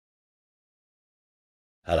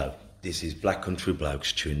Hello, this is Black Country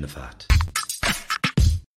Blokes Chewing the Fat.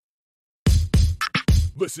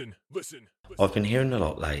 Listen. I've been hearing a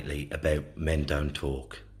lot lately about men don't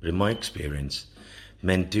talk, but in my experience,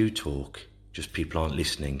 men do talk, just people aren't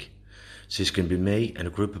listening. So it's going to be me and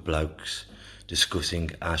a group of blokes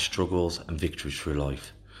discussing our struggles and victories through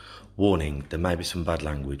life. Warning, there may be some bad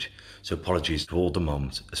language, so apologies to all the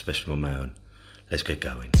moms, especially my own. Let's get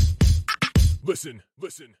going. Listen.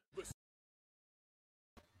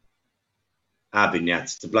 Our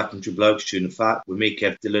vignettes to Black Country Blokes Chewing the Fat with me,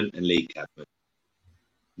 Kev Dillon, and Lee Cadman.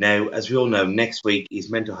 Now, as we all know, next week is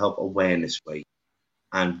Mental Health Awareness Week.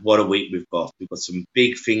 And what a week we've got. We've got some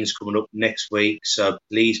big things coming up next week. So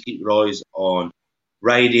please keep your eyes on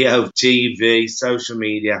radio, TV, social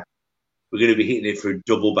media. We're going to be hitting it through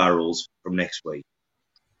double barrels from next week.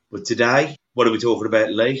 But today, what are we talking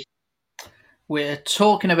about, Lee? We're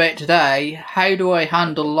talking about today, how do I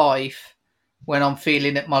handle life when I'm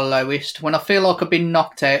feeling at my lowest? When I feel like I've been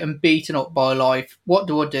knocked out and beaten up by life, what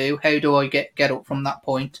do I do? How do I get up from that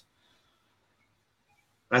point?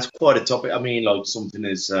 That's quite a topic. I mean, like something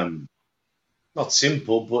is not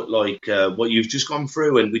simple, but like what you've just gone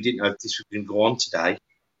through, and we didn't know if this was going to go on today.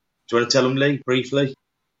 Do you want to tell them, Lee, briefly?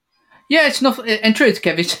 Yeah, it's not. In truth,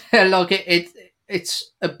 Kev, it's like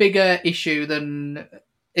it's a bigger issue than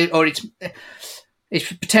it's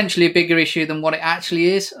potentially a bigger issue than what it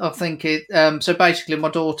actually is. I think it. So basically, my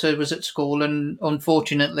daughter was at school, and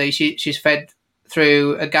unfortunately, she's fed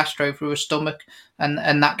through a gastro through her stomach,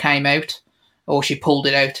 and that came out, or she pulled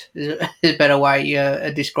it out. Is a better way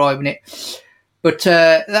of describing it. But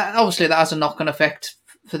that has a knock-on effect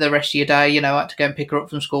for the rest of your day. You know, I had to go and pick her up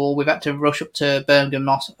from school. We've had to rush up to Birmingham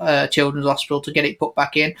Children's Hospital to get it put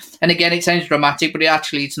back in. And again, it sounds dramatic, but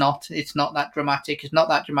it's not. It's not that dramatic. It's not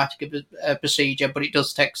that dramatic of a procedure, but it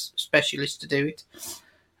does take specialists to do it.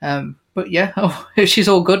 But yeah, she's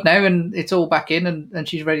all good now, and it's all back in, and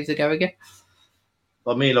she's ready to go again.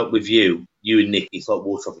 I mean, like with you and Nick, it's like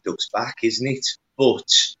water off a duck's back, isn't it? But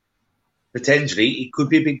potentially, it could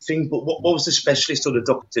be a big thing. But what was the specialist or the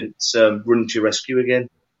doctor that's running to your rescue again?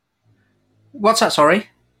 What's that, sorry?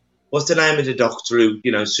 What's the name of the doctor who,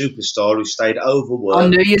 superstar who stayed overworked? I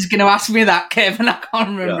knew you was going to ask me that, Kevin. I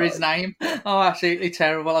can't remember his name. Oh, absolutely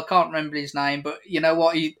terrible. I can't remember his name. But you know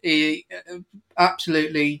what? He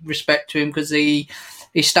absolutely respect to him, because he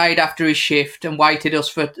stayed after his shift and waited us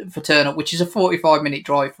for turn up, which is a 45-minute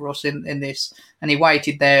drive for us in this. And he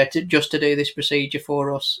waited there just to do this procedure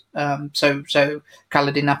for us. So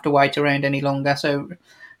Calla didn't have to wait around any longer. So,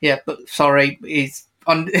 yeah, but sorry, he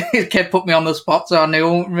kept put me on the spot, so I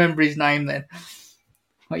won't remember his name then.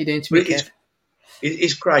 What are you doing to me, Kev?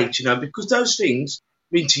 It's great, because those things,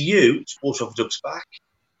 I mean, to you, it's water off a duck's back.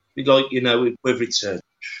 Like, whether it's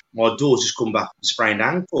my daughter's come back with a sprained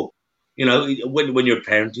ankle, when you're a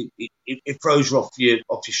parent, it throws you off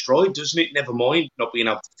your stride, doesn't it? Never mind not being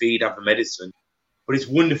able to feed, have the medicine. But it's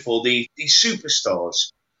wonderful, these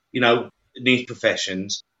superstars, in these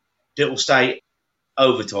professions, that will stay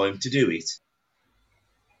overtime to do it.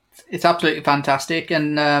 It's absolutely fantastic,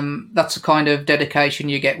 and that's the kind of dedication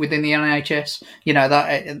you get within the NHS.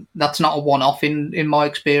 That's not a one-off in my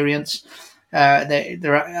experience.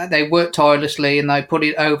 They work tirelessly, and they put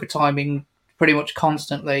it overtiming pretty much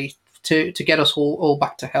constantly to get us all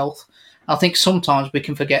back to health. I think sometimes we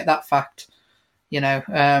can forget that fact. They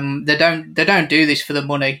don't do this for the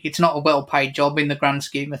money. It's not a well-paid job in the grand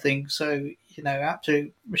scheme of things. So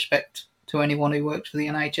absolute respect to anyone who works for the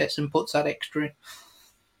NHS and puts that extra in.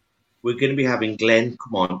 We're going to be having Glenn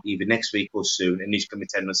come on either next week or soon, and he's going to be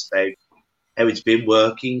telling us about how it's been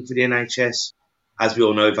working for the NHS. As we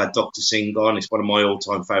all know, we've had Dr. Singh on. It's one of my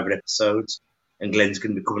all-time favourite episodes, and Glenn's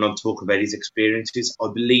going to be coming on talking about his experiences. I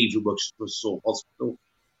believe he works for Salt Hospital,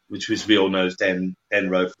 which, as we all know, is down the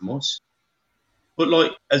road from us. But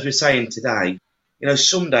like as we're saying today,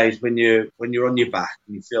 some days when you're on your back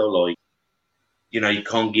and you feel like you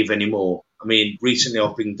can't give any more. I mean, recently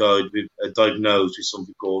I've been diagnosed with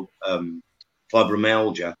something called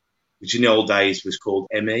fibromyalgia, which in the old days was called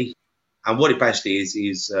ME. And what it basically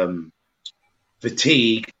is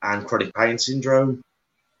fatigue and chronic pain syndrome.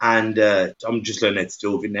 And I'm just learning how to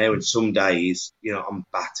deal with it now. And some days, I'm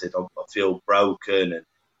battered. I feel broken. And,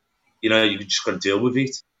 you just got to deal with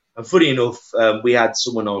it. And funny enough, we had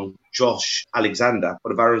someone on, Josh Alexander,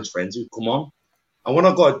 one of Aaron's friends, who'd come on. And when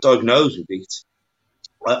I got diagnosed with it,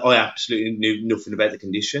 I absolutely knew nothing about the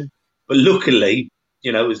condition. But luckily,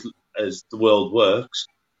 as the world works,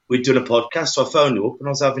 we'd done a podcast. So I phoned him up and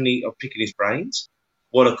I was picking his brains,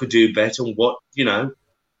 what I could do better and what.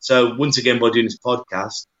 So once again, by doing this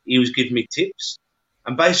podcast, he was giving me tips.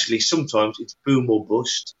 And basically, sometimes it's boom or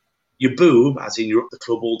bust. you boom, as in you're up the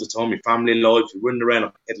club all the time, your family life, you're running around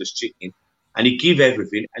like a headless chicken, and you give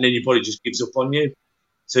everything, and then your body just gives up on you.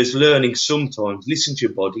 So it's learning sometimes, listen to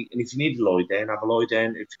your body, and if you need to lie down, have a lie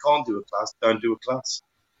down. If you can't do a class, don't do a class.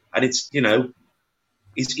 And it's,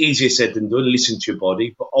 it's easier said than done, listen to your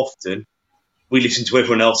body, but often we listen to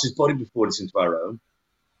everyone else's body before listening to our own.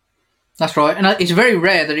 That's right. And it's very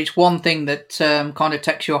rare that it's one thing that kind of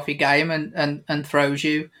takes you off your game and throws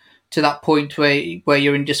you to that point where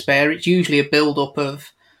you're in despair. It's usually a build-up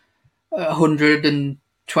of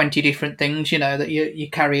 120 different things, that you're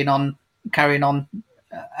carrying on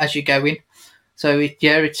as you're going. So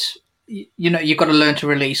it's you've got to learn to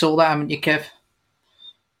release all that, haven't you, Kev?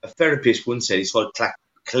 A therapist once said it's like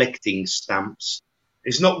collecting stamps.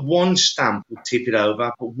 It's not one stamp will tip it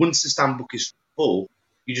over, but once the stamp book is full,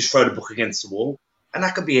 you just throw the book against the wall, and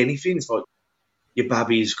that could be anything. It's like your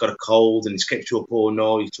baby's got a cold and it's kept you up all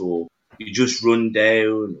night, or you just run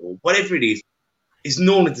down, or whatever it is. It's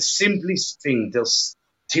normally the simplest thing they'll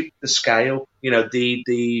tip the scale.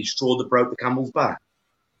 The straw that broke the camel's back.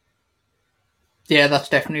 Yeah, that's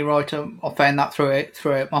definitely right. I found that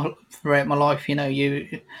throughout my life.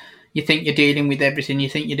 You think you're dealing with everything, you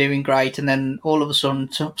think you're doing great, and then all of a sudden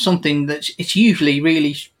something it's usually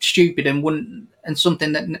really stupid and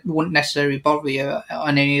something that wouldn't necessarily bother you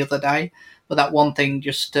on any other day, but that one thing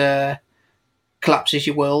just collapses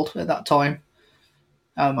your world at that time.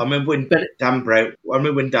 I remember when Dan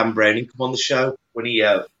Browning came on the show when he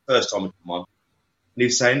first time he came on. And he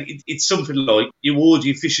was saying it's something like you order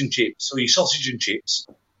your fish and chips or your sausage and chips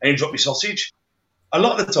and you drop your sausage. A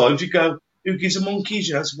lot of the times you go, who gives a monkeys?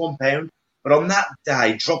 It's £1. But on that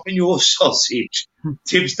day, dropping your sausage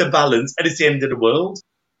tips the balance and it's the end of the world.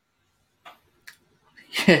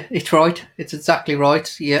 Yeah, it's right. It's exactly right.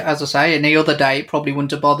 Yeah, as I say, any other day it probably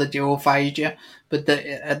wouldn't have bothered you or phased you. But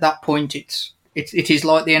at that point, it is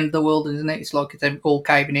like the end of the world, isn't it? It's like it's all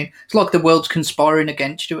caving in. It's like the world's conspiring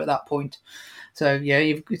against you at that point. So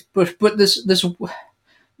yeah, but there's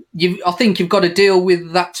I think you've got to deal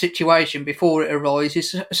with that situation before it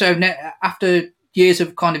arises. So now, after years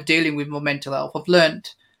of kind of dealing with my mental health, I've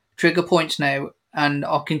learnt trigger points now, and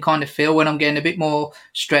I can kind of feel when I'm getting a bit more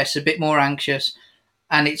stressed, a bit more anxious,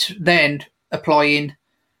 and it's then applying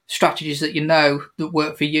strategies that that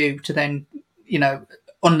work for you to then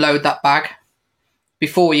unload that bag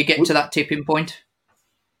before you get to that tipping point.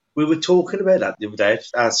 We were talking about that the other day at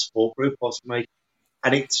our support group, mate,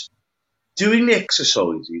 and it's doing the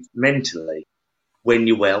exercises mentally when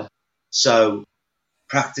you're well. So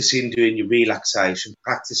practicing doing your relaxation,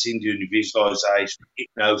 practicing doing your visualization,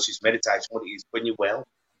 hypnosis, meditation, what it is when you're well.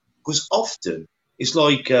 Because often it's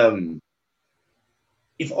like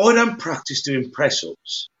if I don't practice doing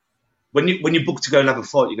press-ups, when you book to go and have a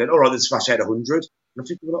fight, you're going, all right, let's smash out 100. And I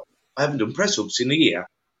think, well, I haven't done press-ups in a year.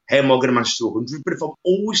 How am I going to manage to do 100? But if I'm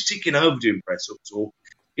always ticking over doing press-ups, or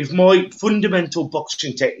if my fundamental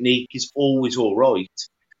boxing technique is always all right,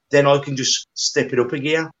 then I can just step it up a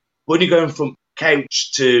gear. When you're going from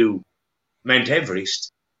couch to Mount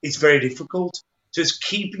Everest, it's very difficult. So it's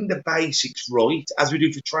keeping the basics right, as we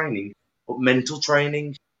do for training, but mental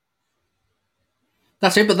training.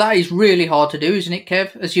 That's it, but that is really hard to do, isn't it,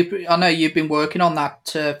 Kev? I know you've been working on that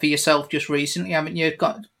for yourself just recently, haven't you?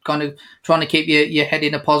 Got kind of trying to keep your head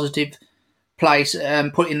in a positive place,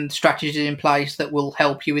 putting strategies in place that will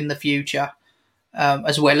help you in the future,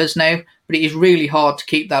 as well as now. But it is really hard to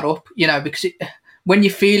keep that up, because when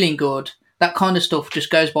you're feeling good, that kind of stuff just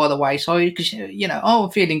goes by the wayside. Because I'm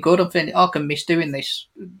feeling good. I can miss doing this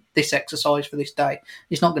exercise for this day.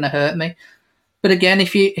 It's not going to hurt me. But again,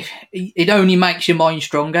 if it only makes your mind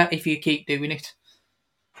stronger if you keep doing it.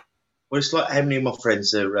 Well, it's like how many of my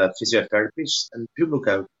friends are physiotherapists, and people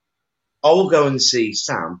go, I will go and see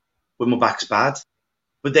Sam when my back's bad,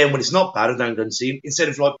 but then when it's not bad, I don't go and see him. Instead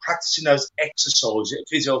of like practicing those exercises that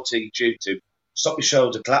physio teach you to stop your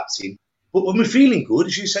shoulder collapsing. But when we're feeling good,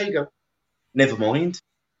 as you say, you go, never mind.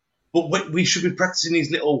 But we should be practicing these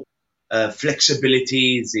little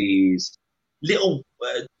flexibilities, these little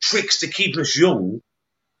tricks to keep us young.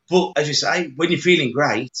 But as you say, when you're feeling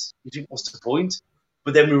great, you think, what's the point?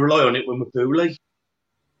 But then we rely on it when we're poorly.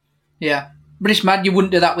 Yeah. But it's mad you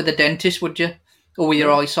wouldn't do that with a dentist, would you? Or with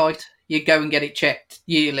your eyesight. You go and get it checked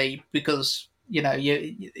yearly because,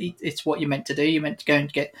 it's what you're meant to do. You're meant to go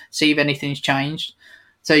and see if anything's changed.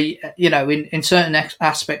 So, in certain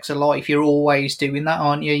aspects of life, you're always doing that,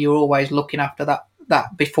 aren't you? You're always looking after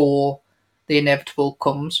that before the inevitable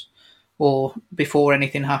comes or before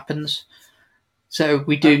anything happens. So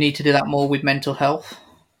we do need to do that more with mental health.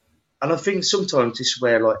 And I think sometimes this is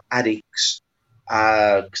where, like, addicts,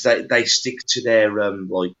 because they stick to their,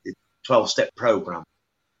 the 12-step program.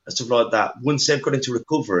 and stuff like that, once they've got into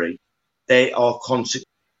recovery, they are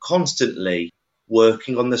constantly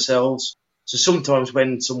working on themselves. So sometimes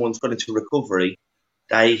when someone's got into recovery,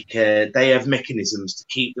 they have mechanisms to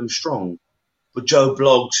keep them strong. But Joe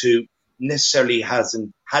Bloggs, who necessarily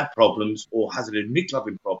hasn't had problems or hasn't admitted to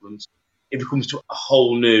having problems, it becomes to a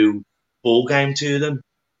whole new ball game to them.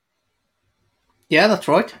 Yeah, that's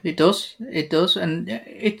right. It does. It does, and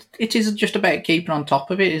it is just about keeping on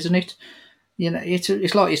top of it, isn't it?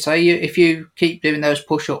 It's like you say. If you keep doing those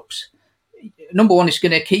push-ups, number one, it's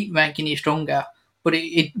going to keep making you stronger, but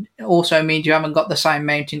it also means you haven't got the same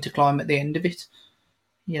mountain to climb at the end of it.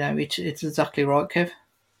 It's exactly right, Kev.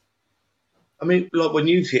 I mean, like when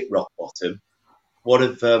you've hit rock bottom, what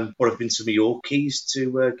have been some of your keys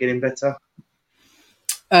to getting better?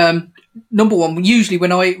 Number one, usually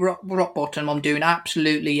when I hit rock bottom, I'm doing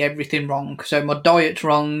absolutely everything wrong. So my diet's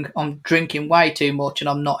wrong, I'm drinking way too much, and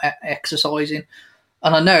I'm not exercising.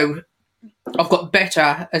 And I know I've got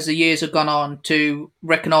better as the years have gone on to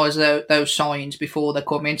recognise those signs before they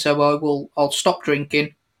come in. So I'll stop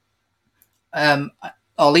drinking,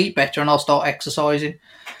 I'll eat better, and I'll start exercising.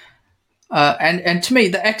 And to me,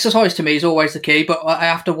 the exercise to me is always the key, but I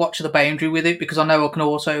have to watch the boundary with it because I know I can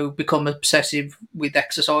also become obsessive with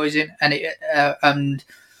exercising. And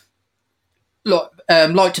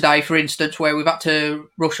like today, for instance, where we've had to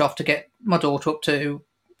rush off to get my daughter up to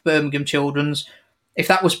Birmingham Children's. If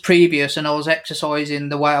that was previous and I was exercising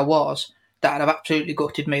the way I was, that would have absolutely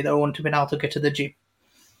gutted me that I wouldn't have been able to get to the gym.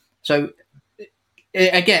 So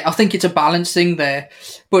again, I think it's a balance thing there,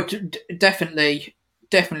 but definitely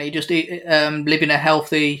just living a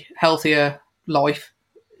healthier life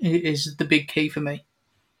is the big key for me.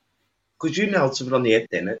 Because you nailed something on the head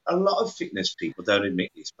then. A lot of fitness people don't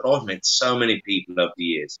admit this, but I've met so many people over the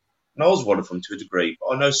years, and I was one of them to a degree,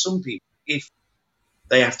 but I know some people, if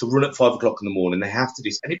they have to run at 5 o'clock in the morning, they have to do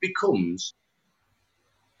this, and it becomes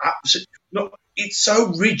it's so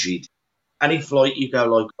rigid. And if like you go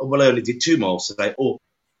like, oh, well, I only did 2 miles today, or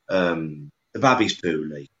the baby's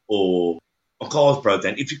poorly, or my car's broke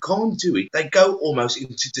down. If you can't do it, they go almost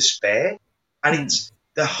into despair, and it's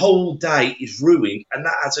the whole day is ruined, and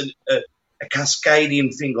that has a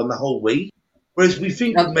cascading thing on the whole week. Whereas we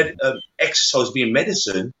think of exercise being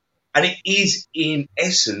medicine, and it is in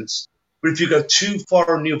essence, but if you go too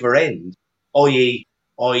far on the other end, i.e.,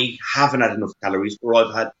 I haven't had enough calories, or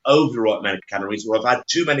I've had over the right amount of calories, or I've had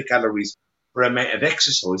too many calories for amount of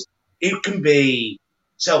exercise, it can be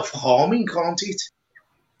self-harming, can't it?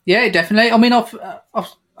 Yeah, definitely. I mean,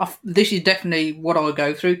 this is definitely what I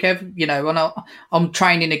go through, Kev. And I'm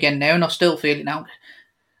training again now, and I still feel it now.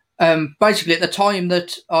 Basically, at the time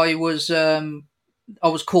that I was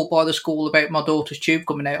called by the school about my daughter's tube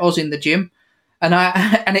coming out, I was in the gym, and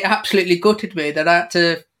it absolutely gutted me that I had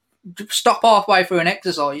to stop halfway through an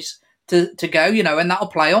exercise to go, and that'll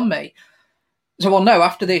play on me. So I'll know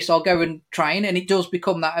after this I'll go and train, and it does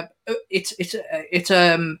become that. It's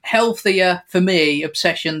healthier for me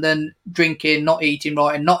obsession than drinking, not eating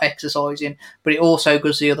right, and not exercising. But it also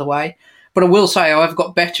goes the other way. But I will say I've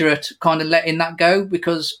got better at kind of letting that go,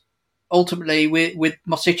 because ultimately with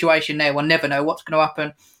my situation now, I never know what's going to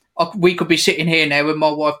happen. We could be sitting here now and my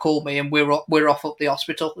wife called me and we're off up the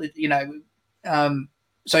hospital.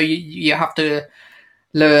 So you have to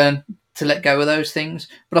learn to let go of those things.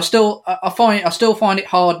 But I still find it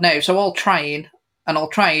hard now. So I'll train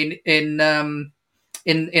in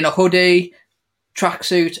a hoodie,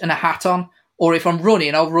 tracksuit, and a hat on. Or if I'm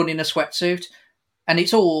running, I'll run in a sweatsuit. And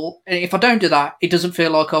if I don't do that, it doesn't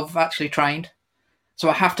feel like I've actually trained. So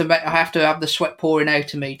I have to have the sweat pouring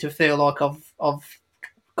out of me to feel like I've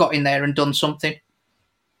got in there and done something.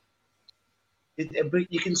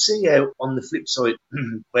 But you can see how on the flip side,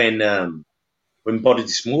 when body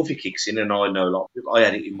dysmorphia kicks in, and I know a lot of people, I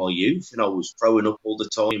had it in my youth, and I was throwing up all the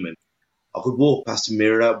time, and I could walk past a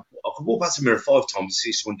mirror. I could walk past a mirror 5 times and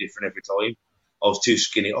see someone different every time. I was too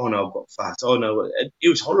skinny. Oh no, I've got fat. Oh no, it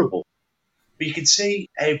was horrible. But you can see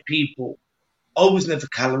how people. I was never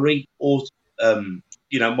calorie, or I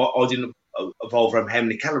didn't evolve around how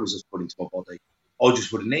many calories I was putting into my body. I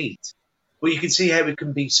just wouldn't eat. But you can see how it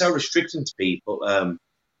can be so restricting to people. I've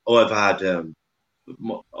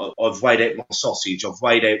weighed out my sausage, I've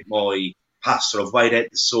weighed out my pasta, I've weighed out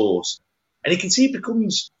the sauce, and you can see it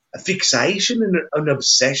becomes a fixation and an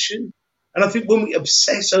obsession. And I think when we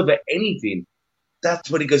obsess over anything, that's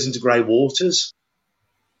when it goes into grey waters.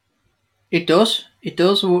 It does. You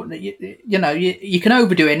can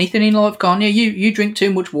overdo anything in life, can't you? You drink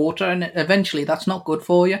too much water, and eventually that's not good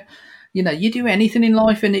for you. You do anything in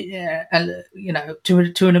life, and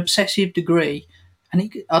to an obsessive degree,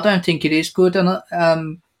 and I don't think it is good.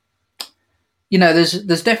 And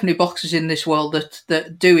there's definitely boxers in this world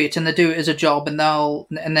that do it, and they do it as a job, and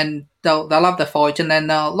then they'll have their fight, and then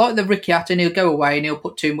they'll, like the Ricky Hatton, he'll go away and he'll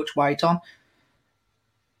put too much weight on.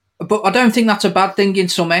 But I don't think that's a bad thing in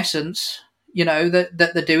some essence,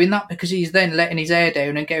 that they're doing that, because he's then letting his hair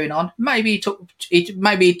down and going on. Maybe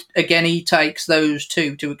he takes those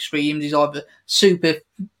two to extremes. He's either super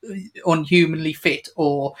unhumanly fit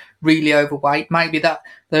or really overweight. Maybe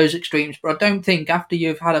those extremes. But I don't think after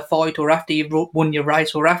you've had a fight, or after you've won your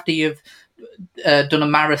race, or after you've done a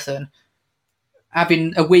marathon,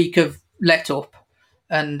 having a week of let up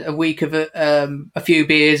and a week of a few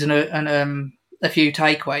beers and a few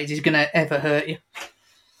takeaways is going to ever hurt you.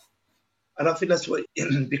 And I think that's what,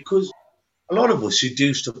 because a lot of us who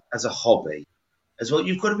do stuff as a hobby as well,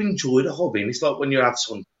 you've got to enjoy the hobby. And it's like when you have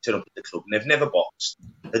someone turn up at the club and they've never boxed,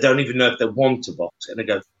 they don't even know if they want to box, and they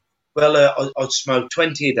go, well, I smoke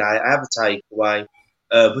 20 a day, I have a takeaway,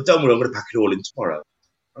 but don't worry, I'm going to pack it all in tomorrow.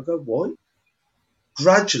 I go, why?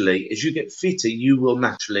 Gradually, as you get fitter, you will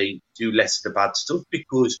naturally do less of the bad stuff,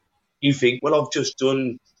 because you think, well, I've just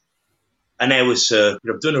done an hour circuit,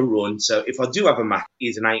 I've done a run, so if I do have a Mac,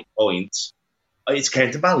 it's an 8 points, it's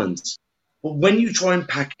counterbalanced. But when you try and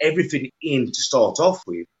pack everything in to start off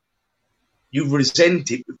with, you resent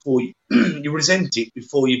it before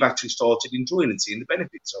you've actually started enjoying and seeing the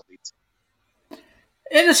benefits of it.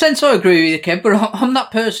 In a sense, I agree with you, Kev, but I'm that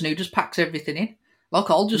person who just packs everything in. Like,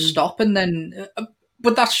 I'll just stop and then...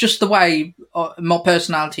 but that's just the way my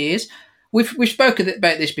personality is. We've spoken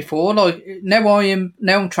about this before. Like, now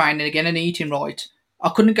I'm training again and eating right. I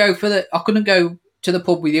couldn't go to the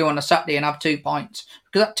pub with you on a Saturday and have 2 pints,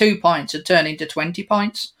 because that 2 pints would turn into 20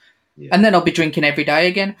 pints, and then I'll be drinking every day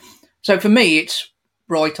again. So for me, it's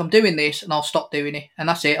right. I'm doing this, and I'll stop doing it, and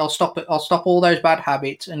that's it. I'll stop all those bad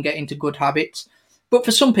habits and get into good habits. But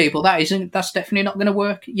for some people, that's definitely not going to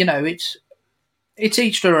work. It's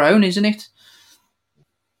each their own, isn't it?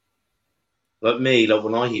 Like me, like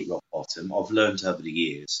when I hit rock bottom, I've learned over the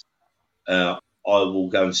years, I will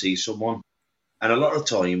go and see someone. And a lot of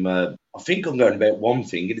the time, I think I'm going about one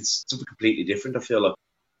thing, and it's something completely different. I feel like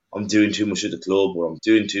I'm doing too much at the club, or I'm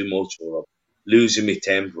doing too much, or I'm losing my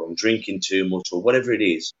temper, or I'm drinking too much, or whatever it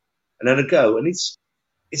is. And then I go, and it's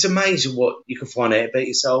amazing what you can find out about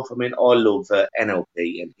yourself. I mean, I love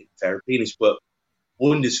NLP and therapy, and it's worked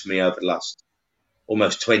wonders for me over the last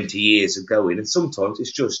almost 20 years of going. And sometimes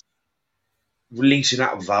it's just releasing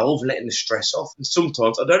that valve, letting the stress off. And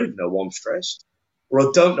sometimes I don't even know why I'm stressed, or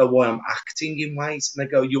I don't know why I'm acting in ways. And they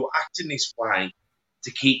go, you're acting this way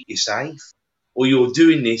to keep you safe, or you're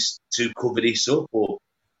doing this to cover this up.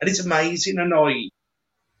 And it's amazing. And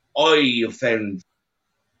I have found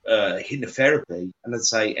hypnotherapy, and I'd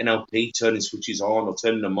say NLP, turning switches on or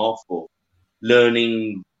turning them off, or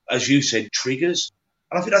learning, as you said, triggers.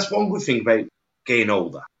 And I think that's one good thing about getting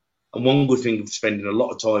older, and one good thing of spending a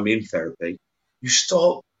lot of time in therapy. You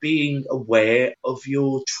start being aware of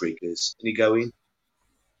your triggers, and you're going,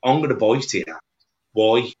 I'm going to bite here.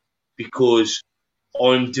 Why? Because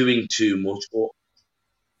I'm doing too much, or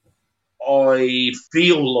I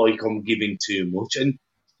feel like I'm giving too much. And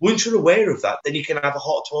once you're aware of that, then you can have a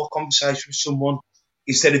heart-to-heart conversation with someone,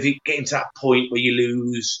 instead of it getting to that point where you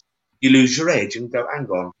lose your edge and go, hang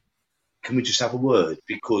on, can we just have a word?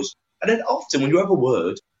 And then often when you have a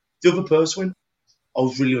word, the other person went, I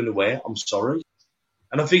was really unaware, I'm sorry.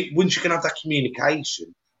 And I think once you can have that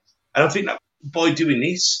communication, and I think that by doing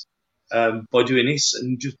this and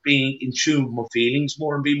just being in tune with my feelings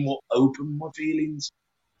more, and being more open with my feelings.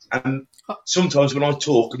 And sometimes when I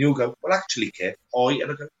talk, and you'll go, well, actually, Kev,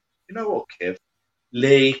 and I go, you know what, Kev?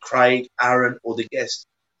 Lee, Craig, Aaron, or the guest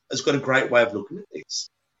has got a great way of looking at this.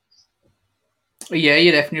 Yeah,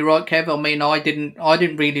 you're definitely right, Kev. I mean, I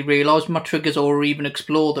didn't really realise my triggers or even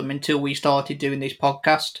explore them until we started doing this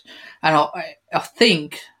podcast. And I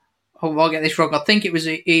think, if I get this wrong, I think it was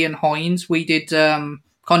Ian Hines. We did kind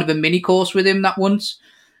of a mini course with him that once,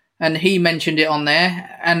 and he mentioned it on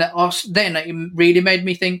there. And then it really made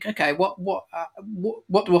me think, okay, what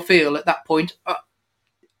do I feel at that point?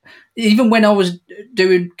 Even when I was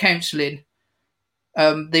doing counselling,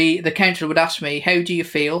 the counsellor would ask me, how do you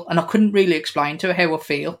feel? And I couldn't really explain to her how I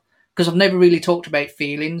feel, because I've never really talked about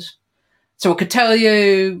feelings. So I could tell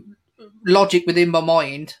you logic within my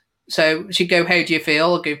mind. So she'd go, how do you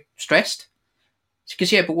feel? I'd go, stressed. She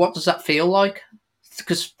goes, yeah, but what does that feel like?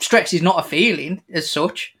 Because stress is not a feeling as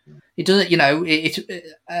such. It doesn't,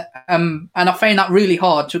 and I found that really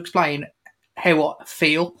hard to explain how I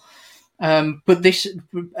feel. But this,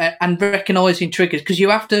 and recognising triggers, because you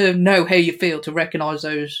have to know how you feel to recognise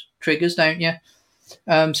those triggers, don't you?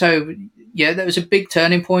 So yeah, that was a big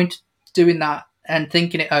turning point doing that and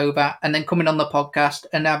thinking it over, and then coming on the podcast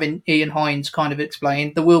and having Ian Hines kind of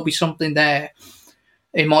explain, there will be something there.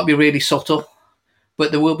 It might be really subtle,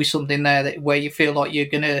 but there will be something there that where you feel like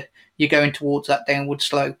you're going towards that downward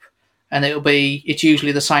slope, and it's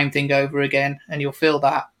usually the same thing over again, and you'll feel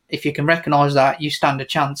that if you can recognise that, you stand a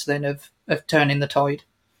chance then of turning the tide.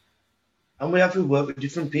 And we have to work with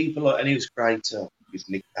different people, and he was great with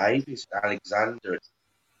Nick Davis, Alexander,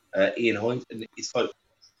 Ian Hines, and it's like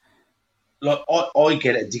I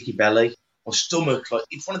get a dicky belly, my stomach, like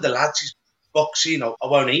if one of the lads is boxing, I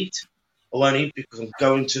won't eat. I won't eat because I'm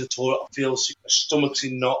going to the toilet, I feel sick, my stomach's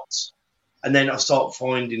in knots, and then I start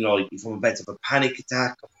finding like if I'm about to have a panic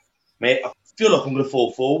attack, mate, I feel like I'm going to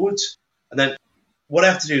fall forwards, and then what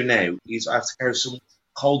I have to do now is I have to carry some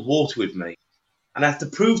cold water with me. And I have to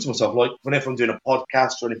prove to myself, like whenever I'm doing a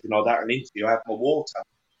podcast or anything like that, or an interview, I have my water.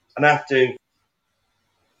 And I have to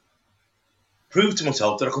prove to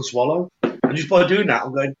myself that I can swallow. And just by doing that,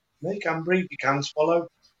 I'm going, no, you can breathe, you can swallow. And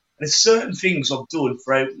there's certain things I've done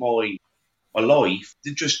throughout my life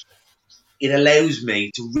that just, it allows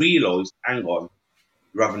me to realise, hang on,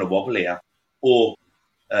 you're having a wobble here. Or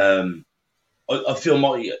I feel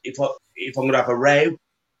if I'm going to have a row,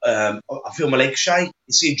 I feel my legs shake.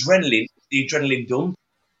 It's the adrenaline dump.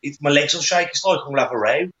 My legs will shake. It's like I'm going to have a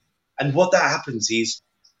row. And what that happens is,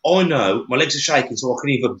 I know my legs are shaking, so I can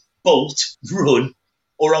either bolt, run,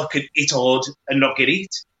 or I could hit hard and not get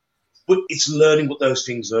hit. But it's learning what those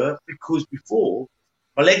things are, because before,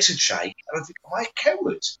 my legs would shake, and I think, am I a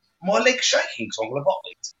coward? My legs shaking because I'm going to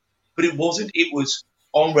bottle it. But it wasn't. It was,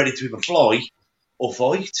 I'm ready to either fly or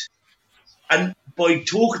fight. And by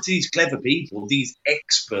talking to these clever people, these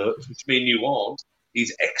experts, which me and you aren't,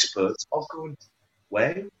 these experts, I've gone,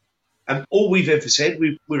 wow. And all we've ever said,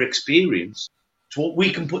 we're experienced, so what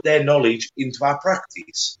we can put their knowledge into our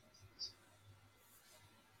practice.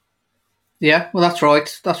 Yeah, well, that's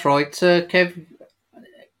right. That's right, Kev.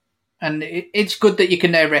 And it's good that you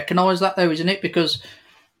can now recognise that, though, isn't it? Because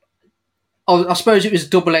I suppose it was a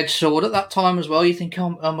double-edged sword at that time as well. You think,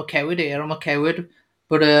 I'm a coward here, I'm a coward.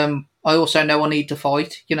 But I also know I need to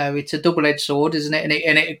fight. You know, it's a double-edged sword, isn't it?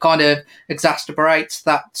 And it kind of exacerbates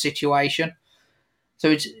that situation. So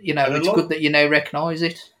it's good that you now recognise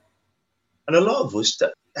it. And a lot of us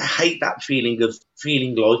that hate that feeling of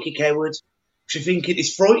feeling like a coward. Because you think it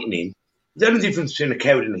is frightening. The only difference between a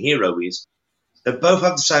coward and a hero is they both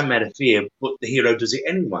have the same amount of fear, but the hero does it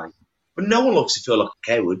anyway. But no one likes to feel like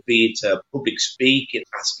a coward, be it public speaking,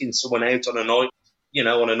 asking someone out on a night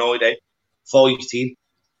out, fighting.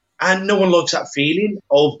 And no one likes that feeling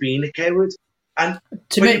of being a coward. And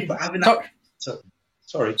to me,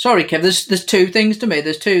 Sorry, Kev. There's two things to me.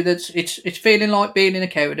 There's two. It's feeling like being a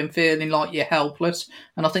coward and feeling like you're helpless.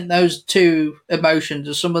 And I think those two emotions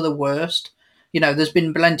are some of the worst. You know, there's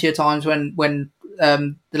been plenty of times when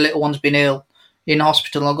the little one's been ill in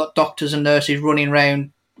hospital. I've got doctors and nurses running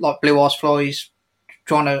around like blue-ass flies,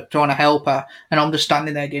 trying to help her, and I'm just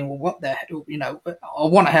standing there going, well, what the hell? You know, I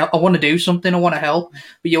want to help. I want to do something. I want to help,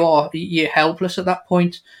 but you're helpless at that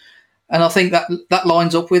point. And I think that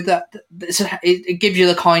lines up with that. It gives you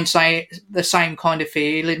the same kind of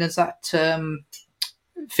feeling as that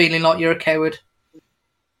feeling like you're a coward.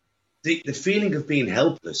 The feeling of being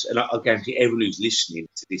helpless, and I guarantee everyone who's listening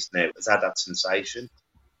to this now has had that sensation,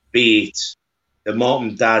 be it the mom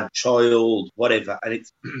and dad, child, whatever, and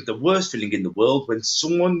it's the worst feeling in the world when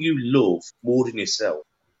someone you love more than yourself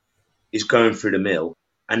is going through the mill,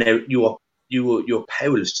 and you're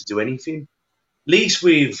powerless to do anything. At least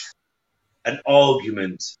with an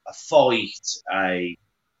argument, a fight,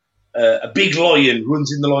 a big lion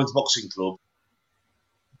runs in the Lions Boxing Club,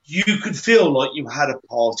 you could feel like you had a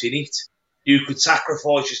part in it. You could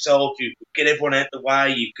sacrifice yourself. You could get everyone out of the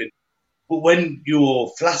way. But when you're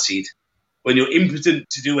flaccid, when you're impotent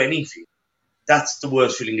to do anything, that's the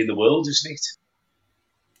worst feeling in the world, isn't it?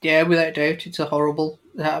 Yeah, without doubt, it's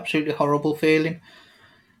absolutely horrible feeling.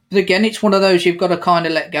 But again, it's one of those you've got to kind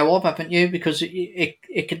of let go of, haven't you? Because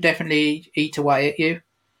it could definitely eat away at you.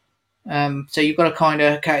 So you've got to kind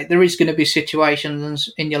of, okay, there is going to be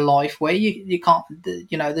situations in your life where you can't,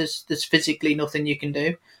 there's physically nothing you can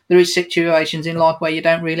do. There is situations in life where you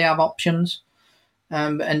don't really have options.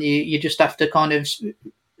 And you just have to kind of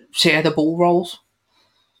see how the ball rolls.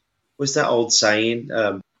 Was that old saying,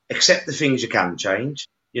 accept the things you can change.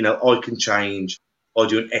 You know, I can change by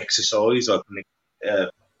doing exercise.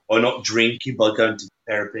 By not drinking, by going to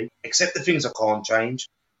therapy. Accept the things I can't change.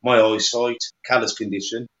 My eyesight, callous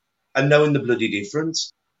condition, and knowing the bloody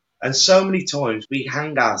difference. And so many times we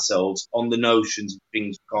hang ourselves on the notions of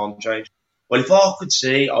things we can't change. Well, if I could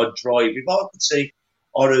see, I'd drive. If I could see,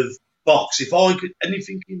 I'd have boxed. If I could, and you're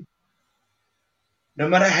thinking, no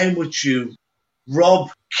matter how much you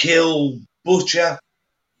rob, kill, butcher,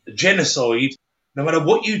 genocide, no matter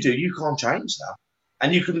what you do, you can't change that.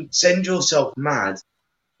 And you can send yourself mad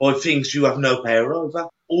by things you have no power over.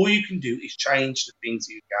 All you can do is change the things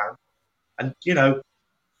that you can. And,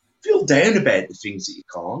 feel down about the things that you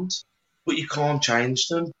can't, but you can't change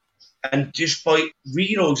them. And just by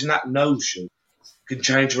realising that notion can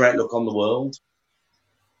change your outlook on the world.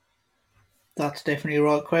 That's definitely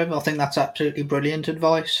right, Quev. I think that's absolutely brilliant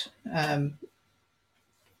advice.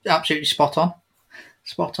 Absolutely spot on.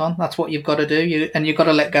 Spot on. That's what you've got to do. You've got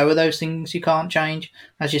to let go of those things you can't change.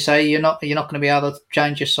 As you say, you're not going to be able to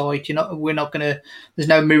change your sight. We're not going to. There's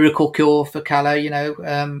no miracle cure for Calais.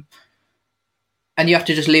 And you have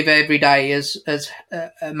to just live every day as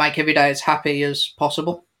make every day as happy as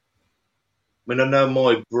possible. I mean, I know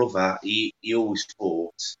my brother. He always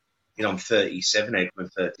thought, I'm 37 now, I'm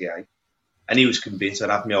 38, and he was convinced I'd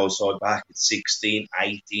have my eyesight back at 16,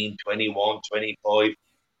 18, 21, 25.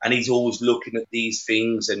 And he's always looking at these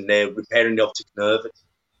things and they're repairing the optic nerve.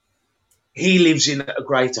 He lives in a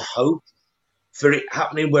greater hope for it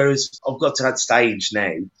happening, whereas I've got to that stage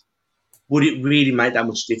now. Would it really make that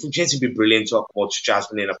much difference? Yes, it'd be brilliant to watch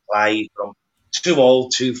Jasmine in a play, but I'm too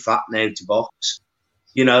old, too fat now to box.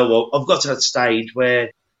 I've got to that stage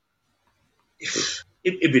where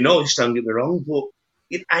it'd be nice, don't get me wrong, but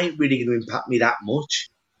it ain't really going to impact me that much.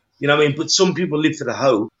 You know what I mean? But some people live for the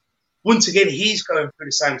hope. Once again, he's going through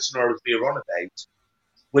the same scenario we're on about.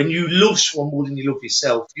 When you love someone more than you love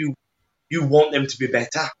yourself, you want them to be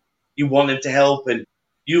better. You want them to help, and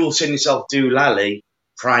you'll send yourself doolally,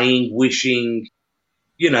 praying, wishing,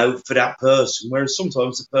 for that person. Whereas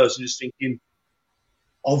sometimes the person is thinking,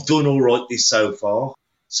 I've done all right this so far.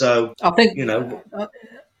 So,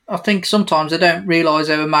 I think sometimes they don't realise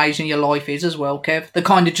how amazing your life is as well, Kev. They're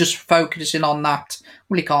kind of just focusing on that.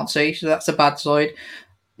 Well, you can't see, so that's the bad side.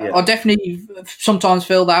 Yeah. I definitely sometimes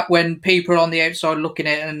feel that when people are on the outside looking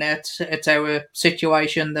at it and it's our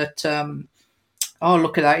situation that,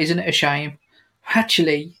 look at that, isn't it a shame?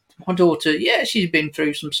 Actually, my daughter, she's been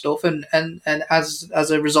through some stuff and as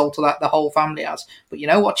a result of that, the whole family has. But you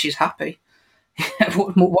know what? She's happy.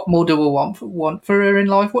 What more do I want for her in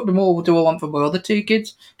life? What more do I want for my other two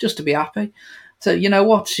kids? Just to be happy. So you know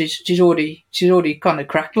what? She's already kind of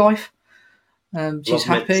cracked life. She's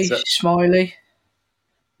happy. She's smiley.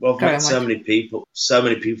 Well, I've met so many people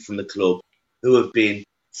from the club who have been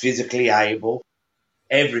physically able,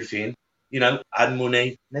 everything, had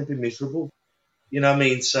money, never been miserable. You know what I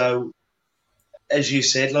mean? So, as you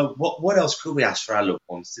said, like, what else could we ask for our loved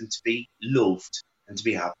ones than to be loved and to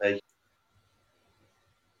be happy?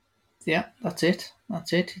 Yeah, that's it.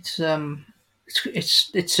 It's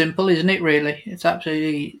simple, isn't it? Really, it's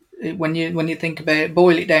absolutely when you think about it,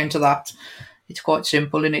 boil it down to that. It's quite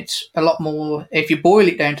simple, and it's a lot more. If you boil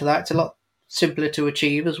it down to that, it's a lot simpler to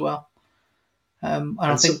achieve as well. And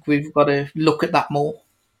I think we've got to look at that more.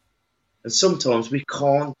 And sometimes we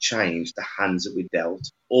can't change the hands that we're dealt.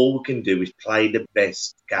 All we can do is play the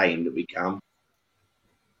best game that we can.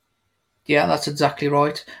 Yeah, that's exactly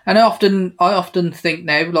right. And I often think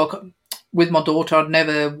now, like with my daughter, I'd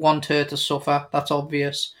never want her to suffer. That's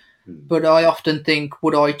obvious. But I often think,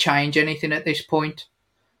 would I change anything at this point?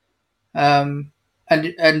 And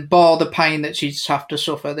bar the pain that she'd have to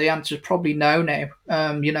suffer, the answer is probably no now.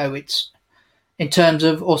 It's in terms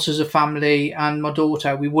of us as a family and my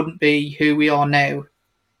daughter, we wouldn't be who we are now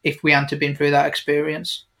if we hadn't been through that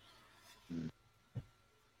experience.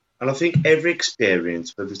 And I think every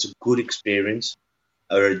experience, whether it's a good experience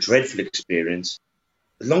or a dreadful experience,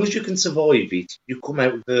 as long as you can survive it, you come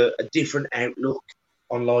out with a different outlook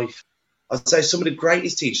on life. I'd say some of the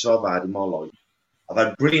greatest teachers I've had in my life. I've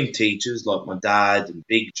had brilliant teachers like my dad and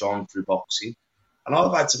Big John through boxing. And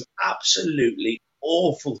I've had some absolutely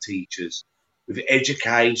awful teachers with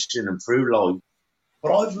education and through life.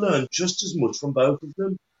 But I've learned just as much from both of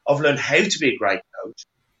them. I've learned how to be a great coach,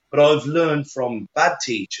 but I've learned from bad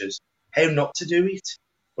teachers how not to do it.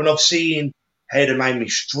 When I've seen how they made me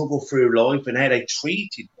struggle through life and how they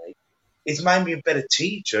treated me, it's made me a better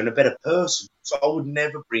teacher and a better person. So I would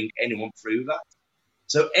never bring anyone through that.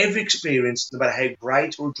 So every experience, no matter how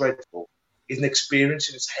great or dreadful, is an experience,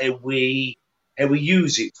 and it's how we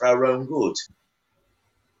use it for our own good.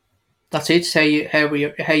 That's it.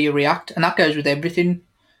 It's how you react, and that goes with everything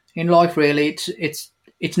in life. Really,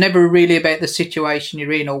 it's never really about the situation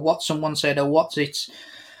you're in or what someone said or it's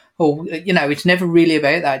never really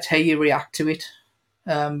about that. It's how you react to it.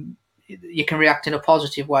 You can react in a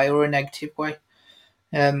positive way or a negative way.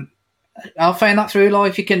 I've found that through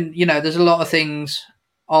life. You can, there's a lot of things.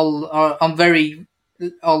 I'll very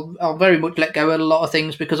much let go of a lot of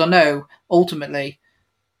things because I know ultimately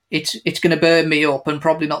it's going to burn me up, and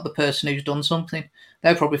probably not the person who's done something.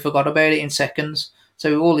 They'll probably forgot about it in seconds.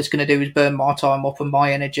 So all it's going to do is burn my time up and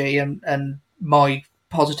my energy and my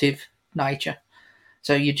positive nature.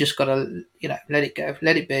 So you just got to, let it go,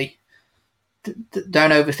 let it be.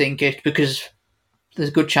 Don't overthink it, because there's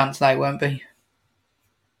a good chance they won't be.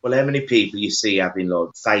 Well, how many people you see having like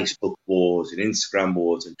Facebook wars and Instagram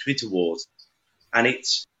wars and Twitter wars, and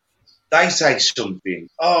they say something,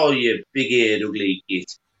 oh, you big-eared, ugly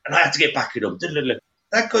git, and I have to get back it up.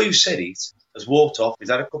 That guy who said it has walked off, he's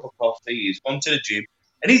had a cup of coffee, he's gone to the gym,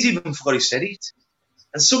 and he's even forgot he said it.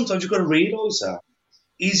 And sometimes you've got to realise that.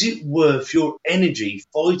 Is it worth your energy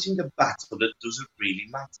fighting a battle that doesn't really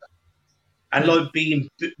matter? And like being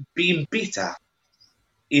bitter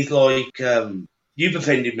is like, you've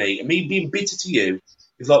offended me, and me being bitter to you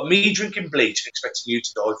is like me drinking bleach and expecting you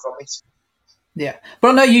to die from it. Yeah, but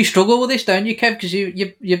I know you struggle with this, don't you, Kev? Because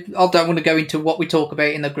you I don't want to go into what we talk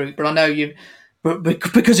about in the group, but I know you,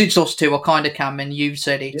 because it's us two, I kind of can, and you've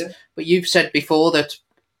said it. Yeah. But you've said before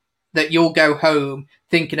that you'll go home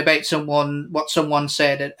thinking about what someone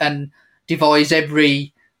said, and devise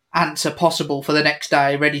every answer possible for the next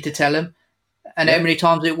day, ready to tell them. And how many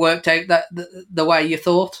times it worked out that the way you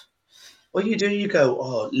thought? Well, you do. You go,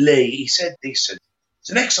 oh, Lee, he said this, and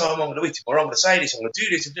so next time I'm going to hit him, or I'm going to say this, I'm going to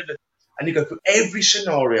do this, and you go through every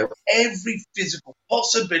scenario, every physical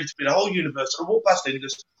possibility in the whole universe. And I walk past him and he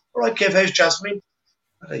goes, all right, Kev, how's Jasmine?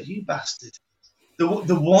 I go, you bastard. The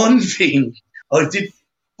one thing I did,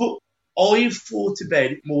 but I've thought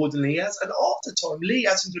about it more than he has, and half the time Lee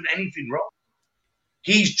hasn't done anything wrong.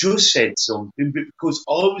 He's just said something, but because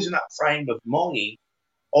I was in that frame of mind,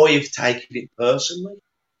 I have taken it personally.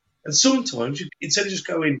 And sometimes, instead of just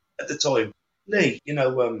going at the time, Lee,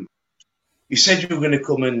 you said you were going to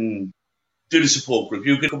come and do the support group,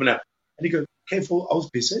 you were going to come and you go, careful, I was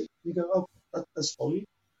busy. And you go, oh, that's fine.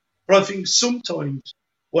 But I think sometimes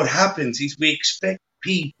what happens is we expect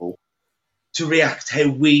people to react how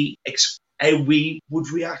we would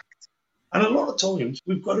react. And a lot of times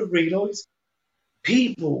we've got to realise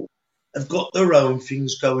people have got their own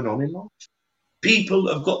things going on in life.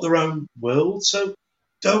 People have got their own world. So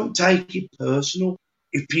don't take it personal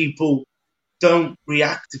if people don't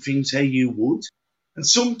react to things how you would. And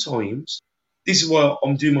sometimes, this is why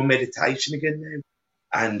I'm doing my meditation again now,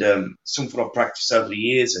 and something I've practiced over the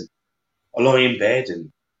years. And I lie in bed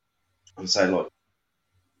and I'm saying,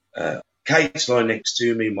 like, Kate's lying next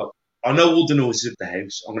to me. I know all the noises of the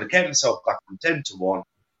house. I'm going to count myself back from 10 to 1.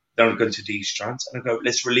 Then I'm going to these strands, and I go,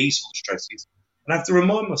 let's release all the stresses. And I have to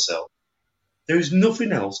remind myself, there is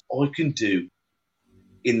nothing else I can do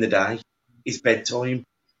in the day. It's bedtime.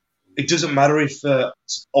 It doesn't matter if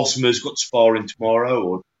Osma's got sparring tomorrow,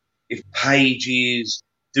 or if Paige is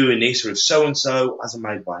doing this, or if so-and-so hasn't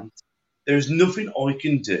made weight. There is nothing I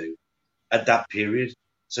can do at that period.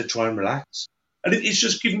 So try and relax. And it's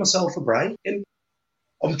just giving myself a break. And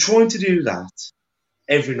I'm trying to do that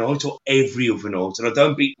every night or every other night. And I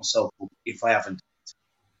don't beat myself up if I haven't done it.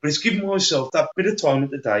 But it's giving myself that bit of time at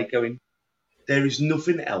the day going, there is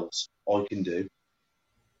nothing else I can do.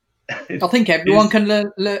 I think everyone can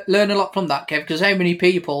learn a lot from that, Kev, because how many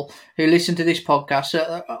people who listen to this podcast,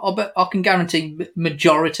 I can guarantee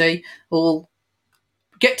majority will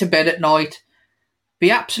get to bed at night, be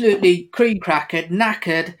absolutely cream-crackered,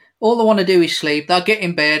 knackered, all they want to do is sleep. They'll get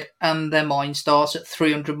in bed and their mind starts at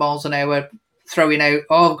 300 miles an hour, throwing out,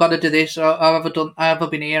 oh, I've got to do this, oh, have I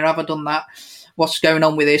been here, have I done that, what's going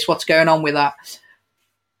on with this, what's going on with that.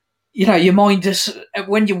 Your mind just,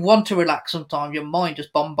 when you want to relax sometimes, your mind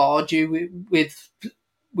just bombards you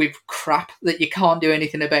with crap that you can't do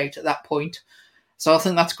anything about at that point. So I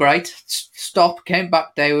think that's great. Stop, count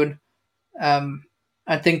back down, and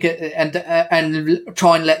think, and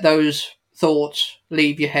try and let those thoughts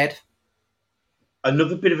leave your head.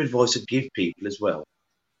 Another bit of advice I'd give people as well,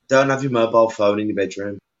 don't have your mobile phone in your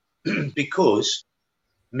bedroom. Because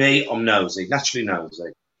me, I'm nosy, naturally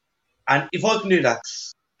nosy. And if I can do that,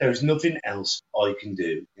 there is nothing else I can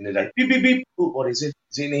do in the day. Beep, beep, beep. Oh, what is it?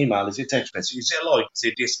 Is it an email? Is it a text message? Is it a like? Is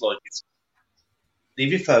it a dislike?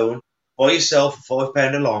 Leave your phone, buy yourself a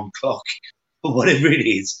 £5 alarm clock, or whatever it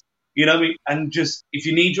is. You know what I mean? And just, if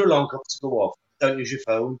you need your alarm clock to go off, don't use your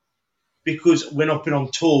phone. Because when I've been on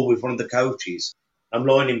tour with one of the coaches, I'm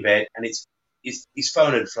lying in bed and his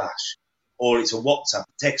phone had flash, or it's a WhatsApp, a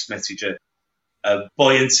text message, a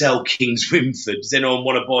buy and sell Kings Wimford. Does anyone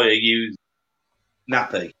want to buy a used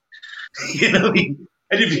nappy? You know what I mean?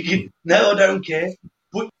 And if you can, no, I don't care.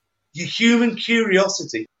 But your human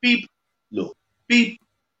curiosity, beep,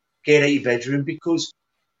 get out of your bedroom, because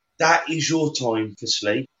that is your time for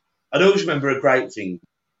sleep. I always remember a great thing.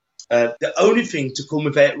 The only thing to come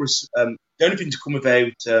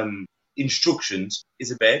without instructions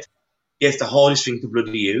is a bed. Yes, the hardest thing to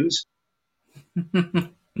bloody use.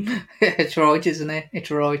 It's right, isn't it? It's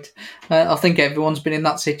right. I think everyone's been in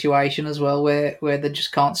that situation as well, where they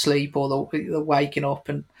just can't sleep or they're waking up,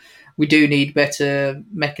 and we do need better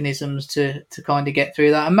mechanisms to kind of get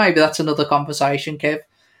through that. And maybe that's another conversation, Kev.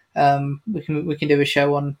 We can do a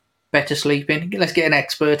show on better sleeping. Let's get an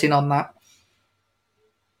expert in on that.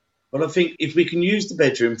 Well, I think if we can use the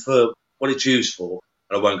bedroom for what it's used for,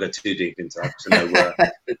 and I won't go too deep into that because I know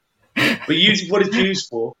but use it for what it's used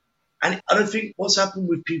for. And I don't think what's happened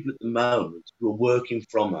with people at the moment who are working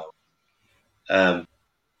from home,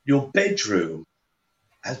 your bedroom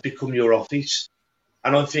has become your office.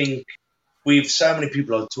 And I think with so many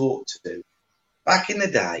people I've talked to, back in the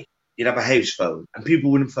day, you'd have a house phone and people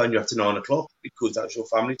wouldn't phone you after 9 o'clock because that's your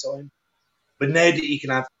family time. But now that you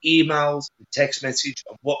can have emails, and text message,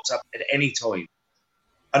 and WhatsApp at any time.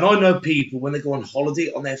 And I know people, when they go on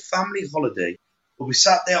holiday, on their family holiday, will be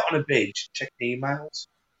sat there on a beach checking emails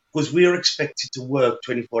because we are expected to work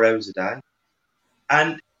 24 hours a day.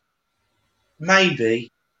 And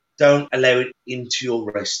maybe don't allow it into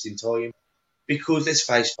your resting time because let's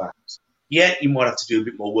face facts. Yeah, you might have to do a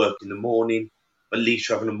bit more work in the morning, but at least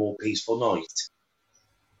you're having a more peaceful night.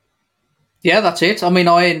 Yeah, that's it. I mean,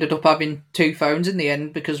 I ended up having 2 phones in the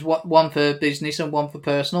end because one for business and one for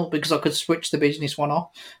personal because I could switch the business one off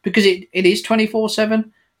because it is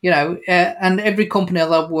 24/7, and every company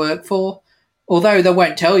that I've worked for, although they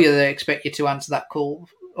won't tell you they expect you to answer that call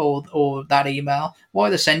or that email, why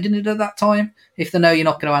they're sending it at that time if they know you're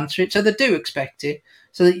not going to answer it. So they do expect it.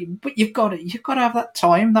 But you've got to have that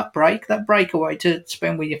time, that breakaway to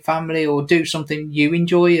spend with your family or do something you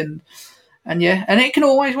enjoy and it can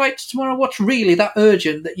always wait till tomorrow. What's really that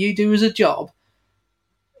urgent that you do as a job?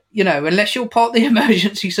 Unless you're part of the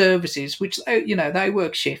emergency services, which they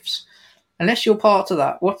work shifts. Unless you're part of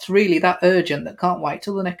that, what's really that urgent that can't wait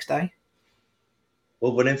till the next day?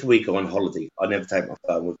 Well, whenever we go on holiday, I never take my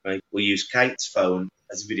phone with me. We use Kate's phone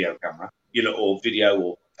as a video camera, or video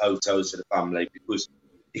or photos for the family because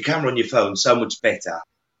the camera on your phone is so much better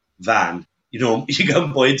than, you go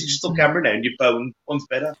and buy a digital camera now and your phone one's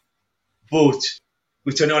better. But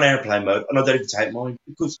we turn it on airplane mode and I don't even take mine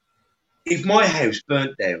because if my house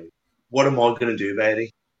burnt down, what am I going to do about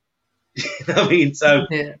it? You know what I mean? So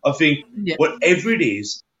yeah. I think whatever it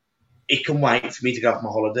is, it can wait for me to go off my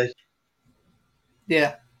holiday.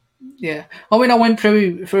 Yeah. I mean, I went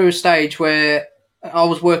through a stage where I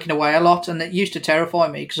was working away a lot and it used to terrify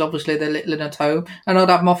me because obviously they're little and at home and I'd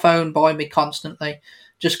have my phone by me constantly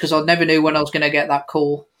just because I never knew when I was going to get that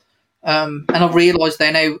call. And I realised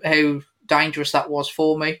then how dangerous that was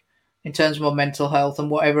for me in terms of my mental health and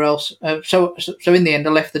whatever else. So in the end,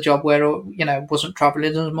 I left the job where I wasn't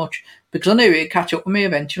travelling as much because I knew it'd catch up with me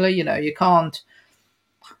eventually. You can't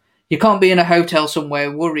be in a hotel somewhere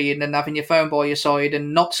worrying and having your phone by your side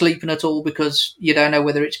and not sleeping at all because you don't know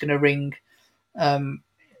whether it's going to ring, and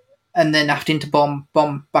then having to bomb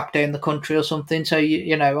back down the country or something. So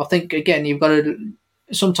I think again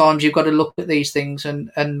sometimes you've got to look at these things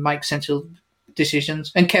and make sensible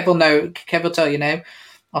decisions. And Kev will tell you now,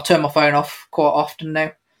 I'll turn my phone off quite often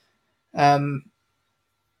now. But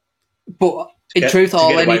in truth,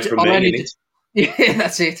 yeah,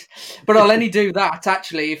 that's it. But I'll only do that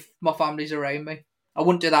actually if my family's around me. I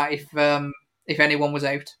wouldn't do that if anyone was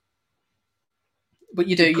out. But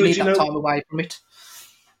you need that time away from it.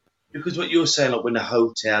 Because what you're saying, like when the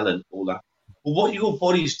hotel and all that, well, what your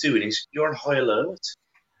body's doing is you're on high alert.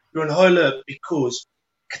 You're on high alert because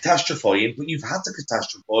catastrophizing, but you've had to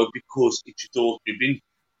catastrophize because it's your daughter you've been.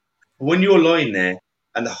 But when you're lying there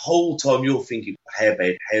and the whole time you're thinking, how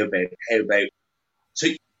about. So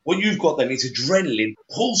what you've got then is adrenaline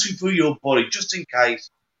pulsing through your body just in case.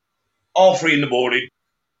 3:30 in the morning,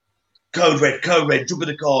 code red, jump in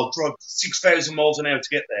the car, drive 6,000 miles an hour to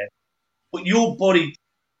get there. But your body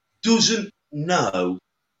doesn't know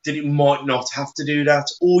that it might not have to do that.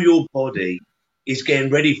 All your body is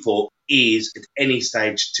getting ready for is at any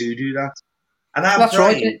stage to do that. And that's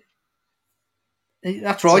right.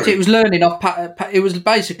 That's right. Sorry. It was learning off. It was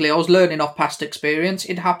basically I was learning off past experience.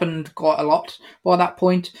 It happened quite a lot by that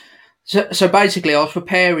point. So basically, I was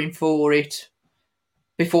preparing for it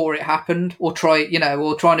before it happened, or trying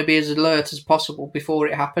to be as alert as possible before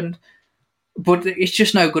it happened. But it's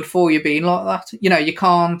just no good for you being like that. You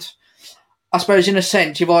can't. I suppose in a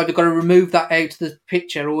sense, you've either got to remove that out of the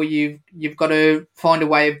picture, or you've got to find a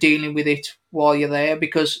way of dealing with it while you're there,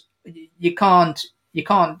 because you can't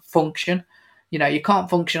function. You can't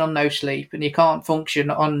function on no sleep, and you can't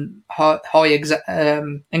function on high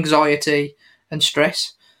anxiety and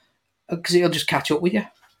stress. because it'll just catch up with you.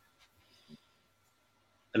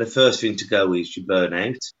 And the first thing to go is you burn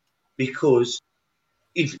out, because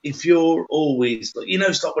if you're always,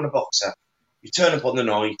 it's like when a boxer, you turn up on the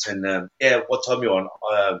night and what time you on?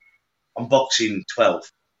 I'm boxing 12.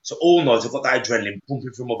 So all night I've got that adrenaline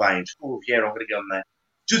pumping through my veins. Oh yeah, I'm going to get on there.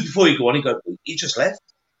 Just before you go on, you go, he just left.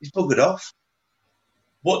 He's buggered off.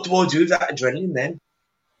 What do I do with that adrenaline then?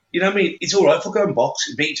 You know what I mean? It's all right if I go and box,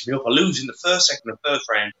 it beats me up. I lose in the first, second, and first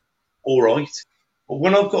round. All right. But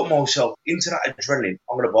when I've got myself into that adrenaline,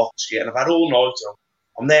 I'm going to box, and I've had all night,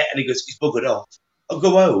 I'm there, and he goes, he's buggered off. I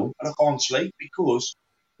go home and I can't sleep, because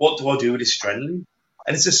what do I do with this adrenaline?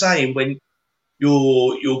 And it's the same when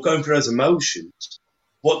you're going through those emotions.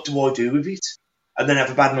 What do I do with it? And then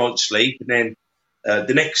have a bad night's sleep, and then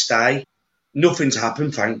the next day, nothing's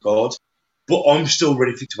happened, thank God, but I'm still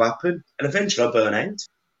ready for it to happen, and eventually I burn out.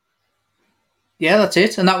 Yeah, that's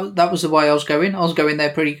it, and that was the way I was going. I was going there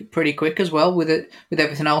pretty quick as well with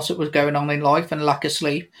everything else that was going on in life and lack of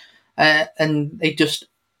sleep, and it just.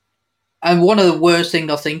 And one of the worst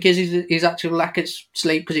things I think is actual lack of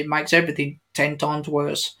sleep, because it makes everything 10 times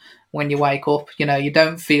worse when you wake up. You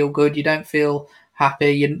don't feel good, you don't feel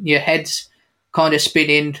happy, your head's kind of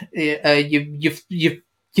spinning. You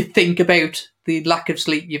think about the lack of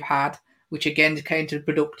sleep you've had, which again is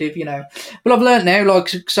counterproductive. But I've learned now,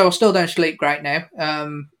 so I still don't sleep great now. I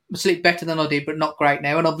sleep better than I did, but not great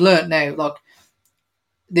now. And I've learned now,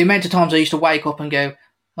 the amount of times I used to wake up and go,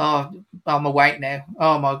 oh, I'm awake now.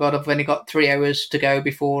 Oh my God, I've only got 3 hours to go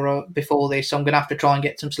before this. I'm going to have to try and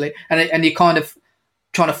get some sleep. And you kind of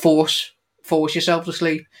trying to force yourself to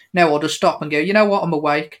sleep. Now I'll just stop and go, you know what, I'm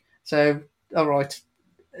awake. So, all right,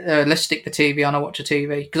 let's stick the TV on and watch the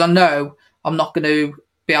TV. Because I know I'm not going to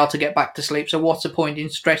be able to get back to sleep. So what's the point in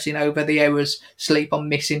stressing over the hours sleep I'm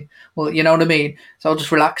missing? Well, you know what I mean? So I'll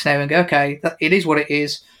just relax now and go, okay, it is what it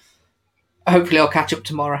is. Hopefully I'll catch up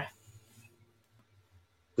tomorrow.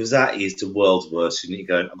 Because that is the world's worst. And you're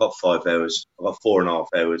going, I've got 5 hours, I've got 4.5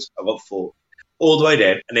 hours, I've got 4, all the way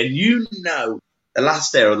down. And then the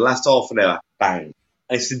last hour, the last half an hour, bang.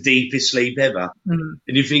 And it's the deepest sleep ever. Mm.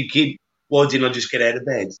 And you're thinking, why didn't I just get out of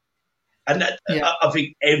bed? And I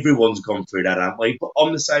think everyone's gone through that, haven't we? But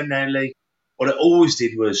I'm the same now, Lee. What I always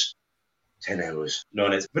did was 10 hours,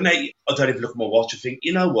 9 hours. But now I don't even look at my watch and think,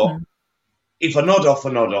 you know what? Mm. If I nod off,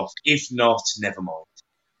 I nod off. If not, never mind.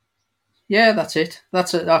 Yeah, that's it.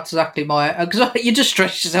 That's exactly my... Because you just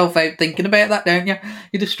stress yourself out thinking about that, don't you?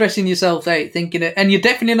 You're just stressing yourself out thinking it. And you're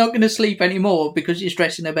definitely not going to sleep anymore because you're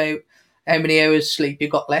stressing about how many hours sleep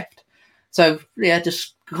you've got left. So, yeah,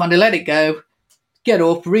 just kind of let it go. Get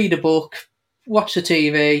up, read a book, watch the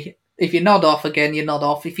TV. If you nod off again, you nod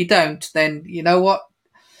off. If you don't, then you know what?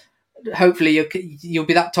 Hopefully you'll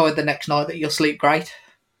be that tired the next night that you'll sleep great.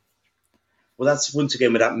 Well, that's once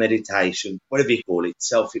again with that meditation, whatever you call it,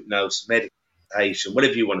 self-hypnosis, meditation,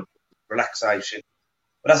 whatever you want to call it, relaxation.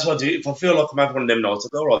 But that's what I do. If I feel like I'm having one of them nights, I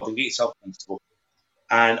go, all right, then get yourself comfortable.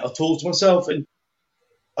 And I talk to myself, and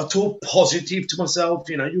I talk positive to myself.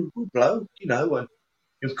 You're a good bloke, and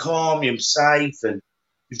you're calm, you're safe, and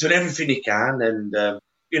you've done everything you can. And,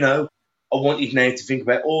 I want you now to think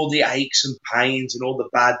about all the aches and pains and all the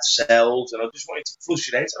bad cells, and I just want you to flush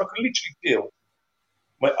it out. And I can literally feel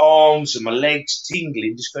my arms and my legs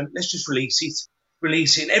tingling, just going, let's just release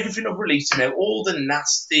it. And everything I've released now, all the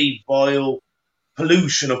nasty, vile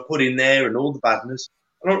pollution I've put in there and all the badness,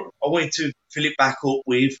 and I want you to fill it back up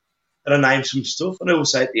with, and I name some stuff, and I will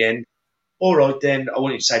say at the end, all right, then I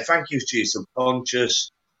want you to say thank you to your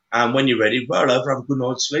subconscious, and when you're ready, roll over, have a good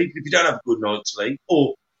night's sleep. If you don't have a good night's sleep,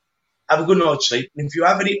 or have a good night's sleep, and if you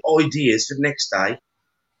have any ideas for the next day,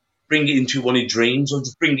 bring it into one of your dreams, or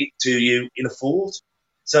just bring it to you in a thought.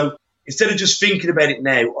 So instead of just thinking about it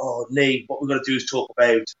now, oh, Lee, what we've got to do is talk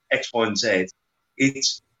about X, Y, and Z.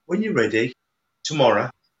 It's when you're ready, tomorrow,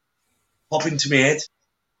 pop into my head,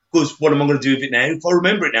 because what am I going to do with it now? If I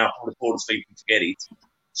remember it now, I'll probably fall asleep and forget it.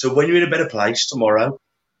 So when you're in a better place tomorrow,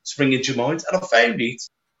 spring into your mind. And I found it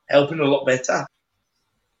helping a lot better.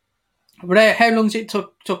 But how long has it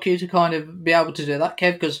took you to kind of be able to do that,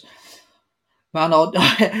 Kev? Because, man,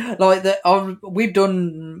 we've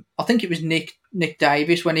done, I think it was Nick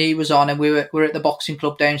Davis when he was on, and we were at the boxing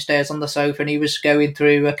club downstairs on the sofa, and he was going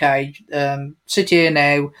through, okay, sit here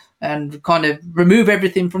now and kind of remove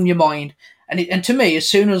everything from your mind. And to me, as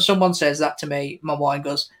soon as someone says that to me, my mind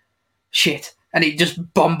goes, shit. And it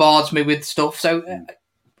just bombards me with stuff. So,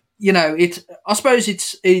 I suppose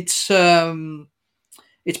it's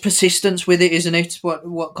persistence with it, isn't it?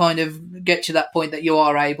 What kind of gets you that point that you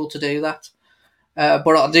are able to do that. But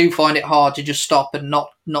I do find it hard to just stop and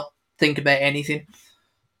not think about anything.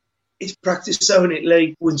 it's practice, so isn't it,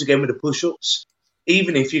 Lee? Once again with the push-ups.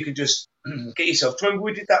 Even if you could just get yourself. Do you remember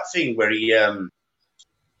we did that thing where he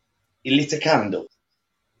lit a candle?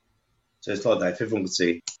 So it's like that, if everyone could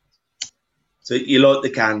see. So you light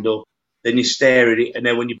the candle, then you stare at it, and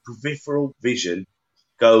then when your peripheral vision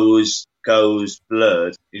goes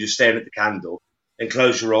blurred, you're just staring at the candle, then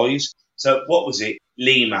close your eyes. So what was it?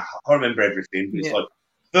 Lima. I can't remember everything. But it's like,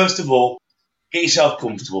 first of all, get yourself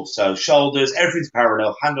comfortable. So shoulders, everything's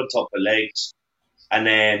parallel, hand on top of legs, and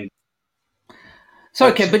then... So,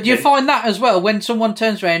 okay, but do you find that as well when someone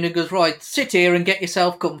turns around and goes, right, sit here and get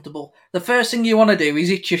yourself comfortable? The first thing you want to do is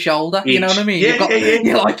itch your shoulder. You know what I mean? Yeah,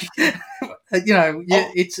 You're like,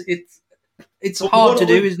 it's hard to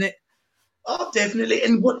do, isn't it? Oh, definitely.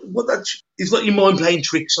 And what that it's like your mind playing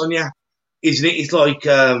tricks on you, isn't it? It's like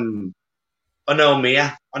I know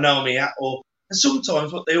Mia, or and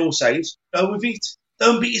sometimes what they all say is go with it.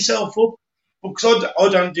 Don't beat yourself up. Because I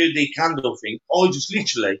don't do the candle thing. I just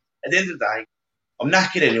literally at the end of the day, I'm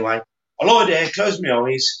knackered anyway. I lie there, close my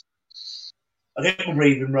eyes, I get my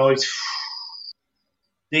breathing right.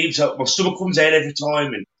 Deep up, my stomach comes out every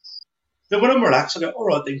time, and then when I'm relaxed, I go, all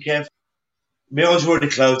right then, Kev. My eyes are already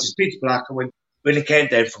closed, it's pitch black, and when it came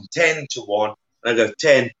down from 10 to 1, and I go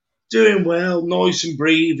 10, doing well, nice and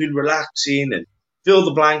breathing, relaxing, and feel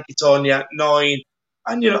the blanket on you at 9,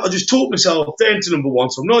 and I just talk myself down to number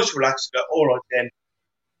 1, so I'm nice and relaxed, I go, all right then.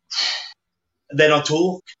 And then I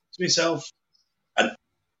talk to myself. And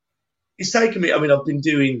it's taken me, I've been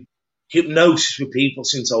doing hypnosis with people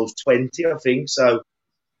since I was 20, I think, so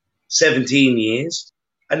 17 years.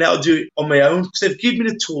 And now I do it on my own because they've given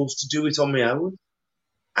me the tools to do it on my own.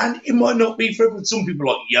 And it might not be for everyone. Some people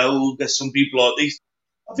like yoga, some people like this.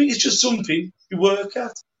 I think it's just something you work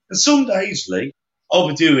at. And some days, Lee, I'll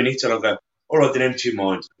be doing it and I'll go, all right, then empty your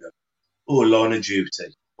mind. I go, oh, line of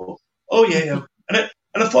duty. Or, oh, yeah. And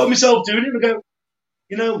I find myself doing it and I go,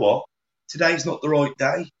 you know what? Today's not the right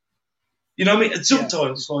day. You know what I mean? And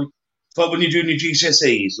sometimes it's like when you're doing your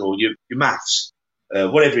GCSEs or your maths,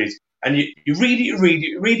 whatever it is, and you read it,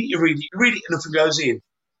 and nothing goes in.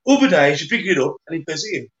 Other days you pick it up and it goes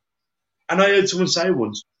in. And I heard someone say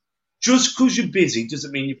once, just because you're busy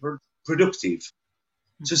doesn't mean you're productive.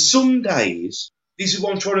 Mm-hmm. So some days, this is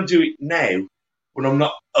what I'm trying to do it now when I'm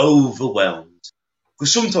not overwhelmed.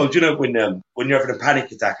 Because sometimes, when you're having a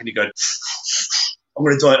panic attack and you go, I'm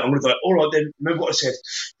going to die. All right, then, remember what I said.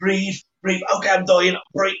 Breathe. Okay, I'm dying.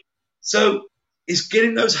 Breathe. So it's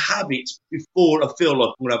getting those habits before I feel like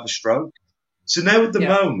I'm going to have a stroke. So now at the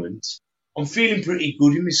moment, I'm feeling pretty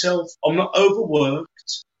good in myself. I'm not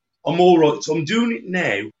overworked. I'm all right. So I'm doing it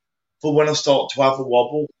now for when I start to have a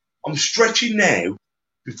wobble. I'm stretching now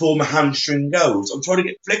before my hamstring goes. I'm trying to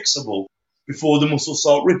get flexible before the muscles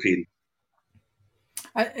start ripping.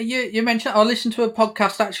 You mentioned, I listened to a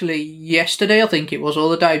podcast actually yesterday, I think it was, or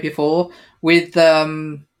the day before, with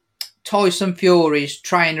Tyson Fury's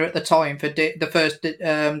trainer at the time for the first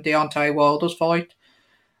Deontay Wilder's fight.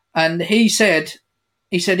 And he said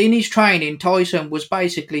in his training, Tyson was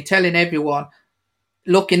basically telling everyone,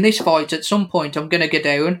 look, in this fight, at some point I'm going to go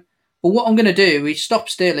down, but what I'm going to do is stop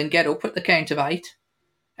still and get up at the count of 8.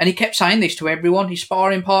 And he kept saying this to everyone, his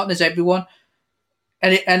sparring partners, everyone.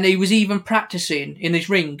 And he was even practicing in his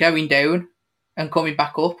ring, going down and coming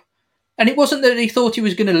back up. And it wasn't that he thought he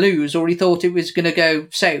was going to lose or he thought it was going to go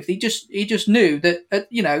south. He just knew that,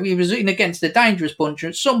 he was in against a dangerous puncher.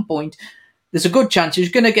 At some point, there's a good chance he was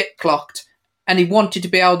going to get clocked. And he wanted to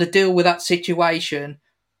be able to deal with that situation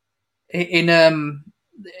in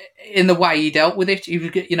the way he dealt with it. He was,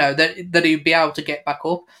 that he'd be able to get back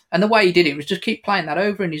up. And the way he did it was just keep playing that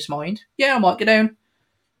over in his mind. Yeah, I might get down.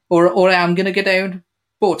 Or I am going to get down.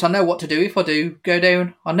 But I know what to do if I do go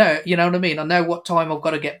down. I know, you know what I mean? I know what time I've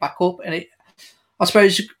got to get back up. And I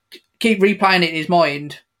suppose keep replaying it in his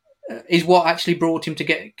mind is what actually brought him to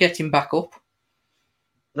get him back up.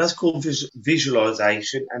 That's called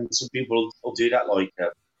visualization. And some people will do that. Like,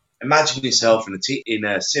 imagine yourself in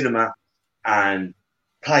a cinema and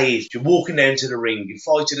play it. You're walking down to the ring. You're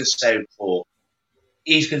fighting a southpaw.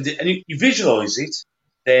 He's going to do, and you visualize it,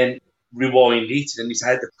 then rewind it, and he's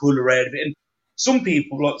had to pull around of it. And some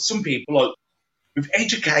people like with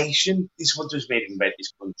education, this is what was made about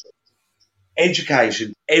this country.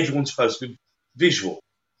 Education, everyone's supposed to be visual.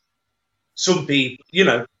 Some people,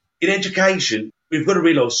 in education, we've got to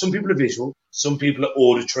realise some people are visual, some people are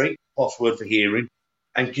auditory, posh word for hearing,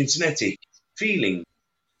 and kinesthetic, feeling.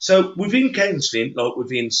 So within counselling, like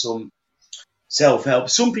within some self-help,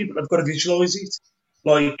 some people have got to visualise it.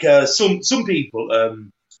 Like some people,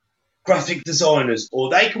 graphic designers, or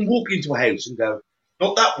they can walk into a house and go,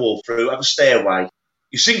 not that wall through, have a stairway.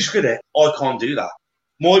 You think it's good, I can't do that.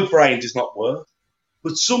 My brain does not work.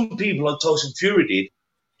 But some people, like Tyson Fury did,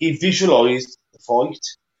 he visualised the fight.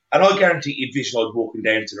 And I guarantee he visualised walking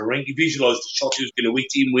down to the ring. He visualised the shot he was going to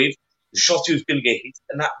hit him with, the shot he was going to get hit,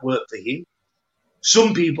 and that worked for him.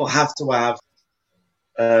 Some people have to have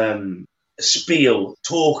a spiel,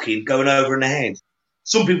 talking, going over in the head.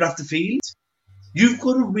 Some people have to feel it. You've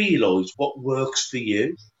got to realise what works for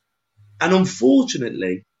you. And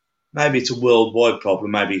unfortunately, maybe it's a worldwide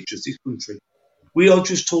problem, maybe it's just this country. We are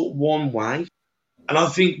just taught one way. And I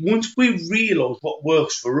think once we realise what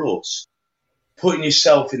works for us, putting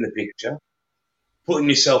yourself in the picture, putting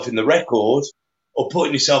yourself in the record, or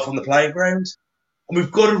putting yourself on the playground, and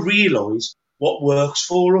we've got to realise what works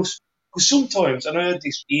for us. Because sometimes, and I heard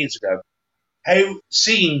this years ago, how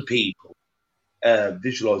seeing people,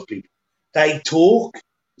 visualise people, they talk.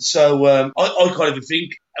 So I can't even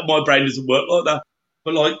think, my brain doesn't work like that.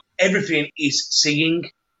 But like everything is seeing.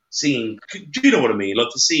 Do you know what I mean? Like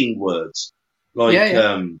the seeing words. Like,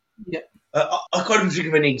 I can't even think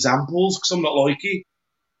of any examples because I'm not like it.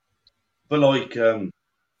 But like, I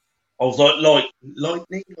was like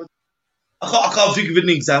lightning. I can't think of an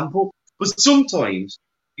example. But sometimes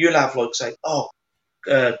you'll have like say, "Oh,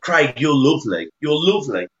 Craig, you're lovely. You're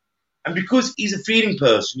lovely," and because he's a feeling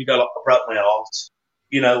person, you go like, "I broke my heart."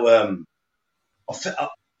 You know, I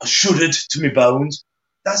shuddered to my bones.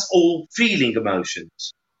 That's all feeling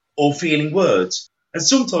emotions or feeling words. And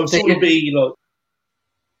sometimes it will be like,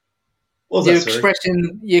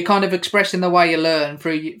 you're kind of expressing the way you learn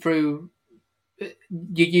through you're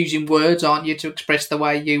using words, aren't you, to express the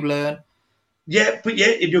way you learn? Yeah, but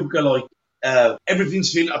if you go like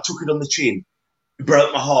everything's feeling, I took it on the chin, it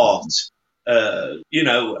broke my heart, you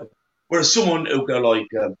know. Whereas someone who'll go like,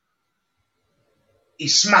 he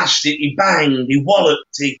smashed it, he banged, he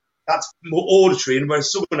walloped, that's more auditory, and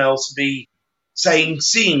whereas someone else will be seeing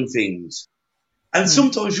things. And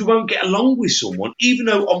sometimes you won't get along with someone, even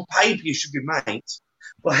though on paper you should be mates,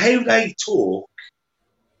 but how they talk,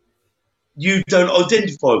 you don't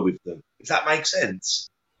identify with them, if that makes sense.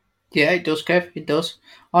 Yeah, it does, Kev. It does.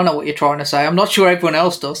 I know what you're trying to say. I'm not sure everyone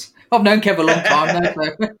else does. I've known Kev a long time now,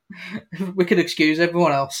 so we could excuse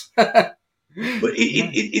everyone else. But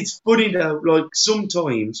it's funny though, like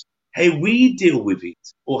sometimes how we deal with it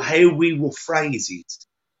or how we will phrase it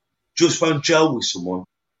just won't gel with someone.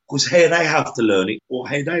 Because how they have to learn it or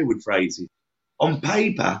how they would phrase it. On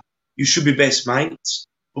paper, you should be best mates,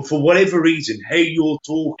 but for whatever reason, how you're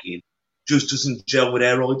talking just doesn't gel with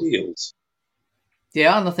their ideals.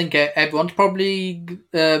 Yeah, and I think everyone's probably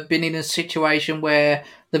been in a situation where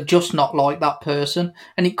they've just not liked that person,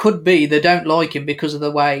 and it could be they don't like him because of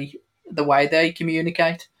the way they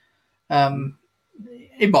communicate.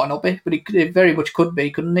 It might not be, but it very much could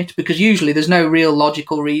be, couldn't it? Because usually there's no real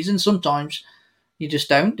logical reason. Sometimes you just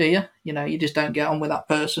don't, do you? You know, you just don't get on with that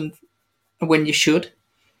person when you should.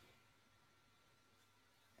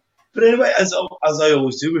 But anyway, as I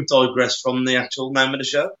always do, we've digressed from the actual name of the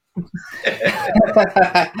show.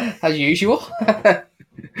 As usual. But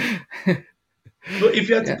if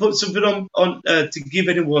you had to put something on to give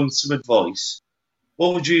anyone some advice,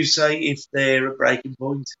 what would you say if they're at breaking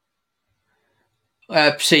point?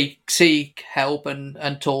 Seek help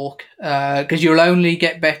and talk, because you'll only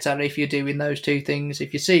get better if you're doing those two things.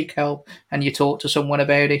 If you seek help and you talk to someone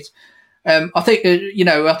about it, I think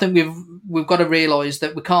I think we've got to realise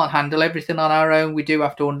that we can't handle everything on our own. We do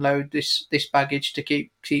have to unload this baggage to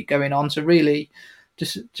keep going on. So really,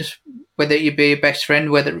 just whether it be a best friend,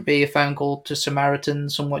 whether it be a phone call to Samaritan,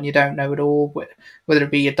 someone you don't know at all, whether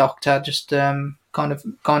it be a doctor, just kind of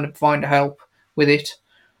find help with it.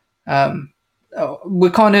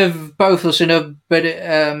 We're kind of both of us in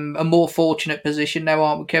a more fortunate position now,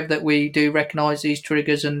 aren't we, Kev, that we do recognise these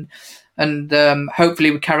triggers and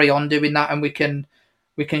hopefully we carry on doing that and we can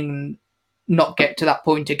not get to that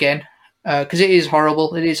point again, because it is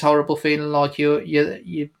horrible. It is horrible feeling like you're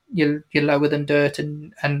lower than dirt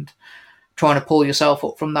and trying to pull yourself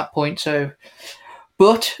up from that point. So,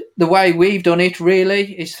 but the way we've done it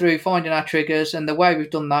really is through finding our triggers, and the way we've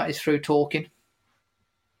done that is through talking.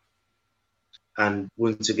 And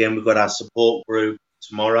once again, we've got our support group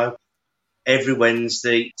tomorrow, every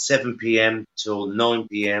Wednesday, 7 p.m. till 9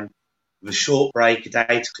 p.m. with a short break at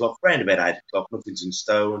 8 o'clock, around about 8 o'clock, nothing's in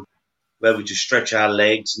stone, where we just stretch our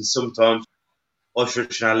legs. And sometimes by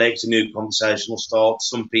stretching our legs, a new conversation will start.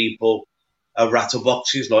 Some people are rattle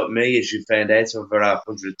boxes like me, as you found out over our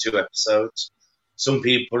 102 episodes. Some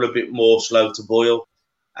people are a bit more slow to boil,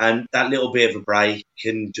 and that little bit of a break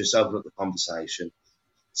can just open up the conversation.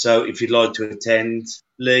 So if you'd like to attend,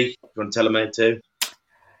 Lee, you want to tell them how to?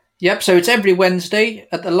 Yep, so it's every Wednesday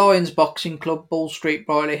at the Lions Boxing Club, Bull Street,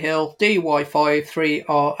 Brierley Hill,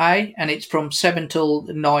 DY53RA, and it's from 7 till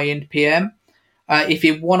 9 p.m. If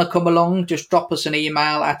you want to come along, just drop us an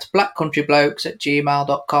email at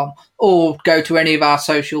blackcountryblokes@gmail.com or go to any of our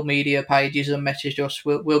social media pages and message us.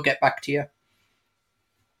 We'll get back to you.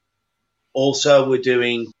 Also, we're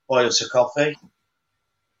doing Buy Us a Coffee.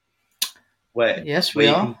 Yes, we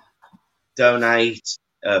are. Donate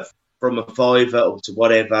from a fiver up to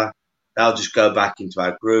whatever. They'll just go back into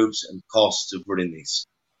our groups and costs of running this.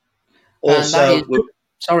 Also,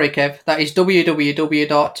 sorry, Kev, that is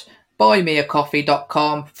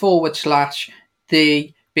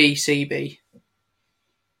www.buymeacoffee.com/the BCB.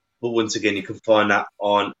 But once again, you can find that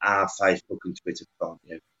on our Facebook and Twitter, can't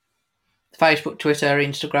you? Facebook, Twitter,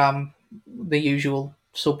 Instagram, the usual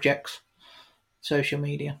subjects, social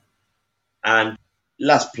media. And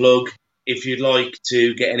last plug, if you'd like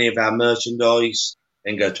to get any of our merchandise,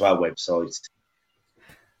 then go to our website.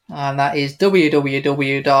 And that is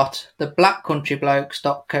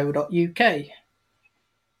www.theblackcountryblokes.co.uk.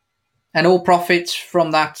 And all profits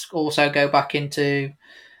from that also go back into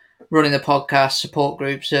running the podcast, support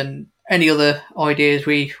groups, and any other ideas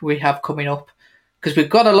we have coming up. Because we've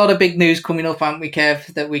got a lot of big news coming up, haven't we, Kev,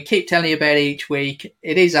 that we keep telling you about each week.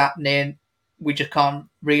 It is happening. We just can't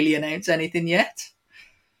really announce anything yet.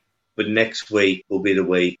 But next week will be the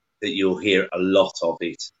week that you'll hear a lot of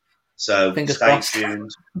it. So Fingers stay crossed. tuned.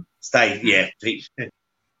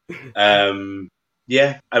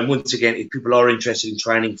 And once again, if people are interested in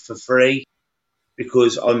training for free,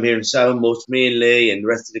 because I'm hearing so much, me and Lee and the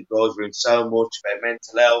rest of the guys are hearing so much about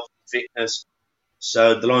mental health, fitness.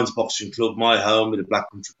 So the Lions Boxing Club, my home with the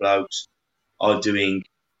Black Country Blokes, are doing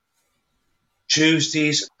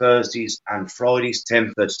Tuesdays, Thursdays and Fridays,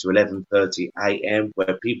 10:30 to 11:30 a.m,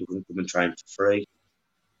 where people can come and train for free.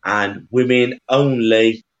 And women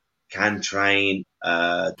only can train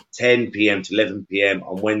 10 p.m. to 11 p.m.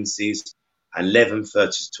 on Wednesdays and 11:30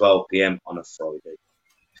 to 12 p.m. on a Friday.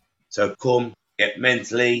 So come, get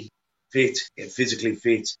mentally fit, get physically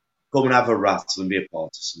fit, come and have a rattle and be a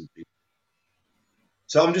part of something.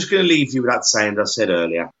 So I'm just going to leave you with that saying that I said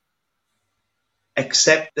earlier.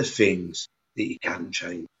 Accept the things that you can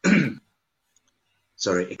change.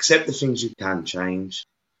 Accept the things you can change.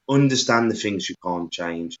 Understand the things you can't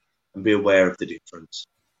change. And be aware of the difference.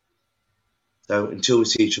 So until we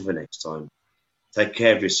see each other next time, take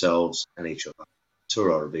care of yourselves and each other.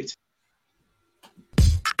 Ta-ra a bit.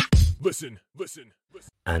 Listen.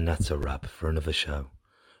 And that's a wrap for another show.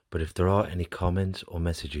 But if there are any comments or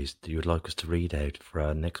messages that you would like us to read out for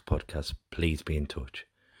our next podcast, please be in touch.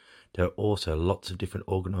 There are also lots of different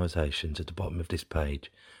organisations at the bottom of this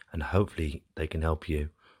page, and hopefully they can help you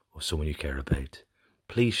or someone you care about.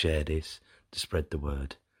 Please share this to spread the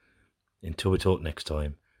word. Until we talk next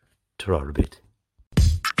time, ta-ra a bit.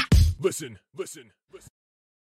 Listen.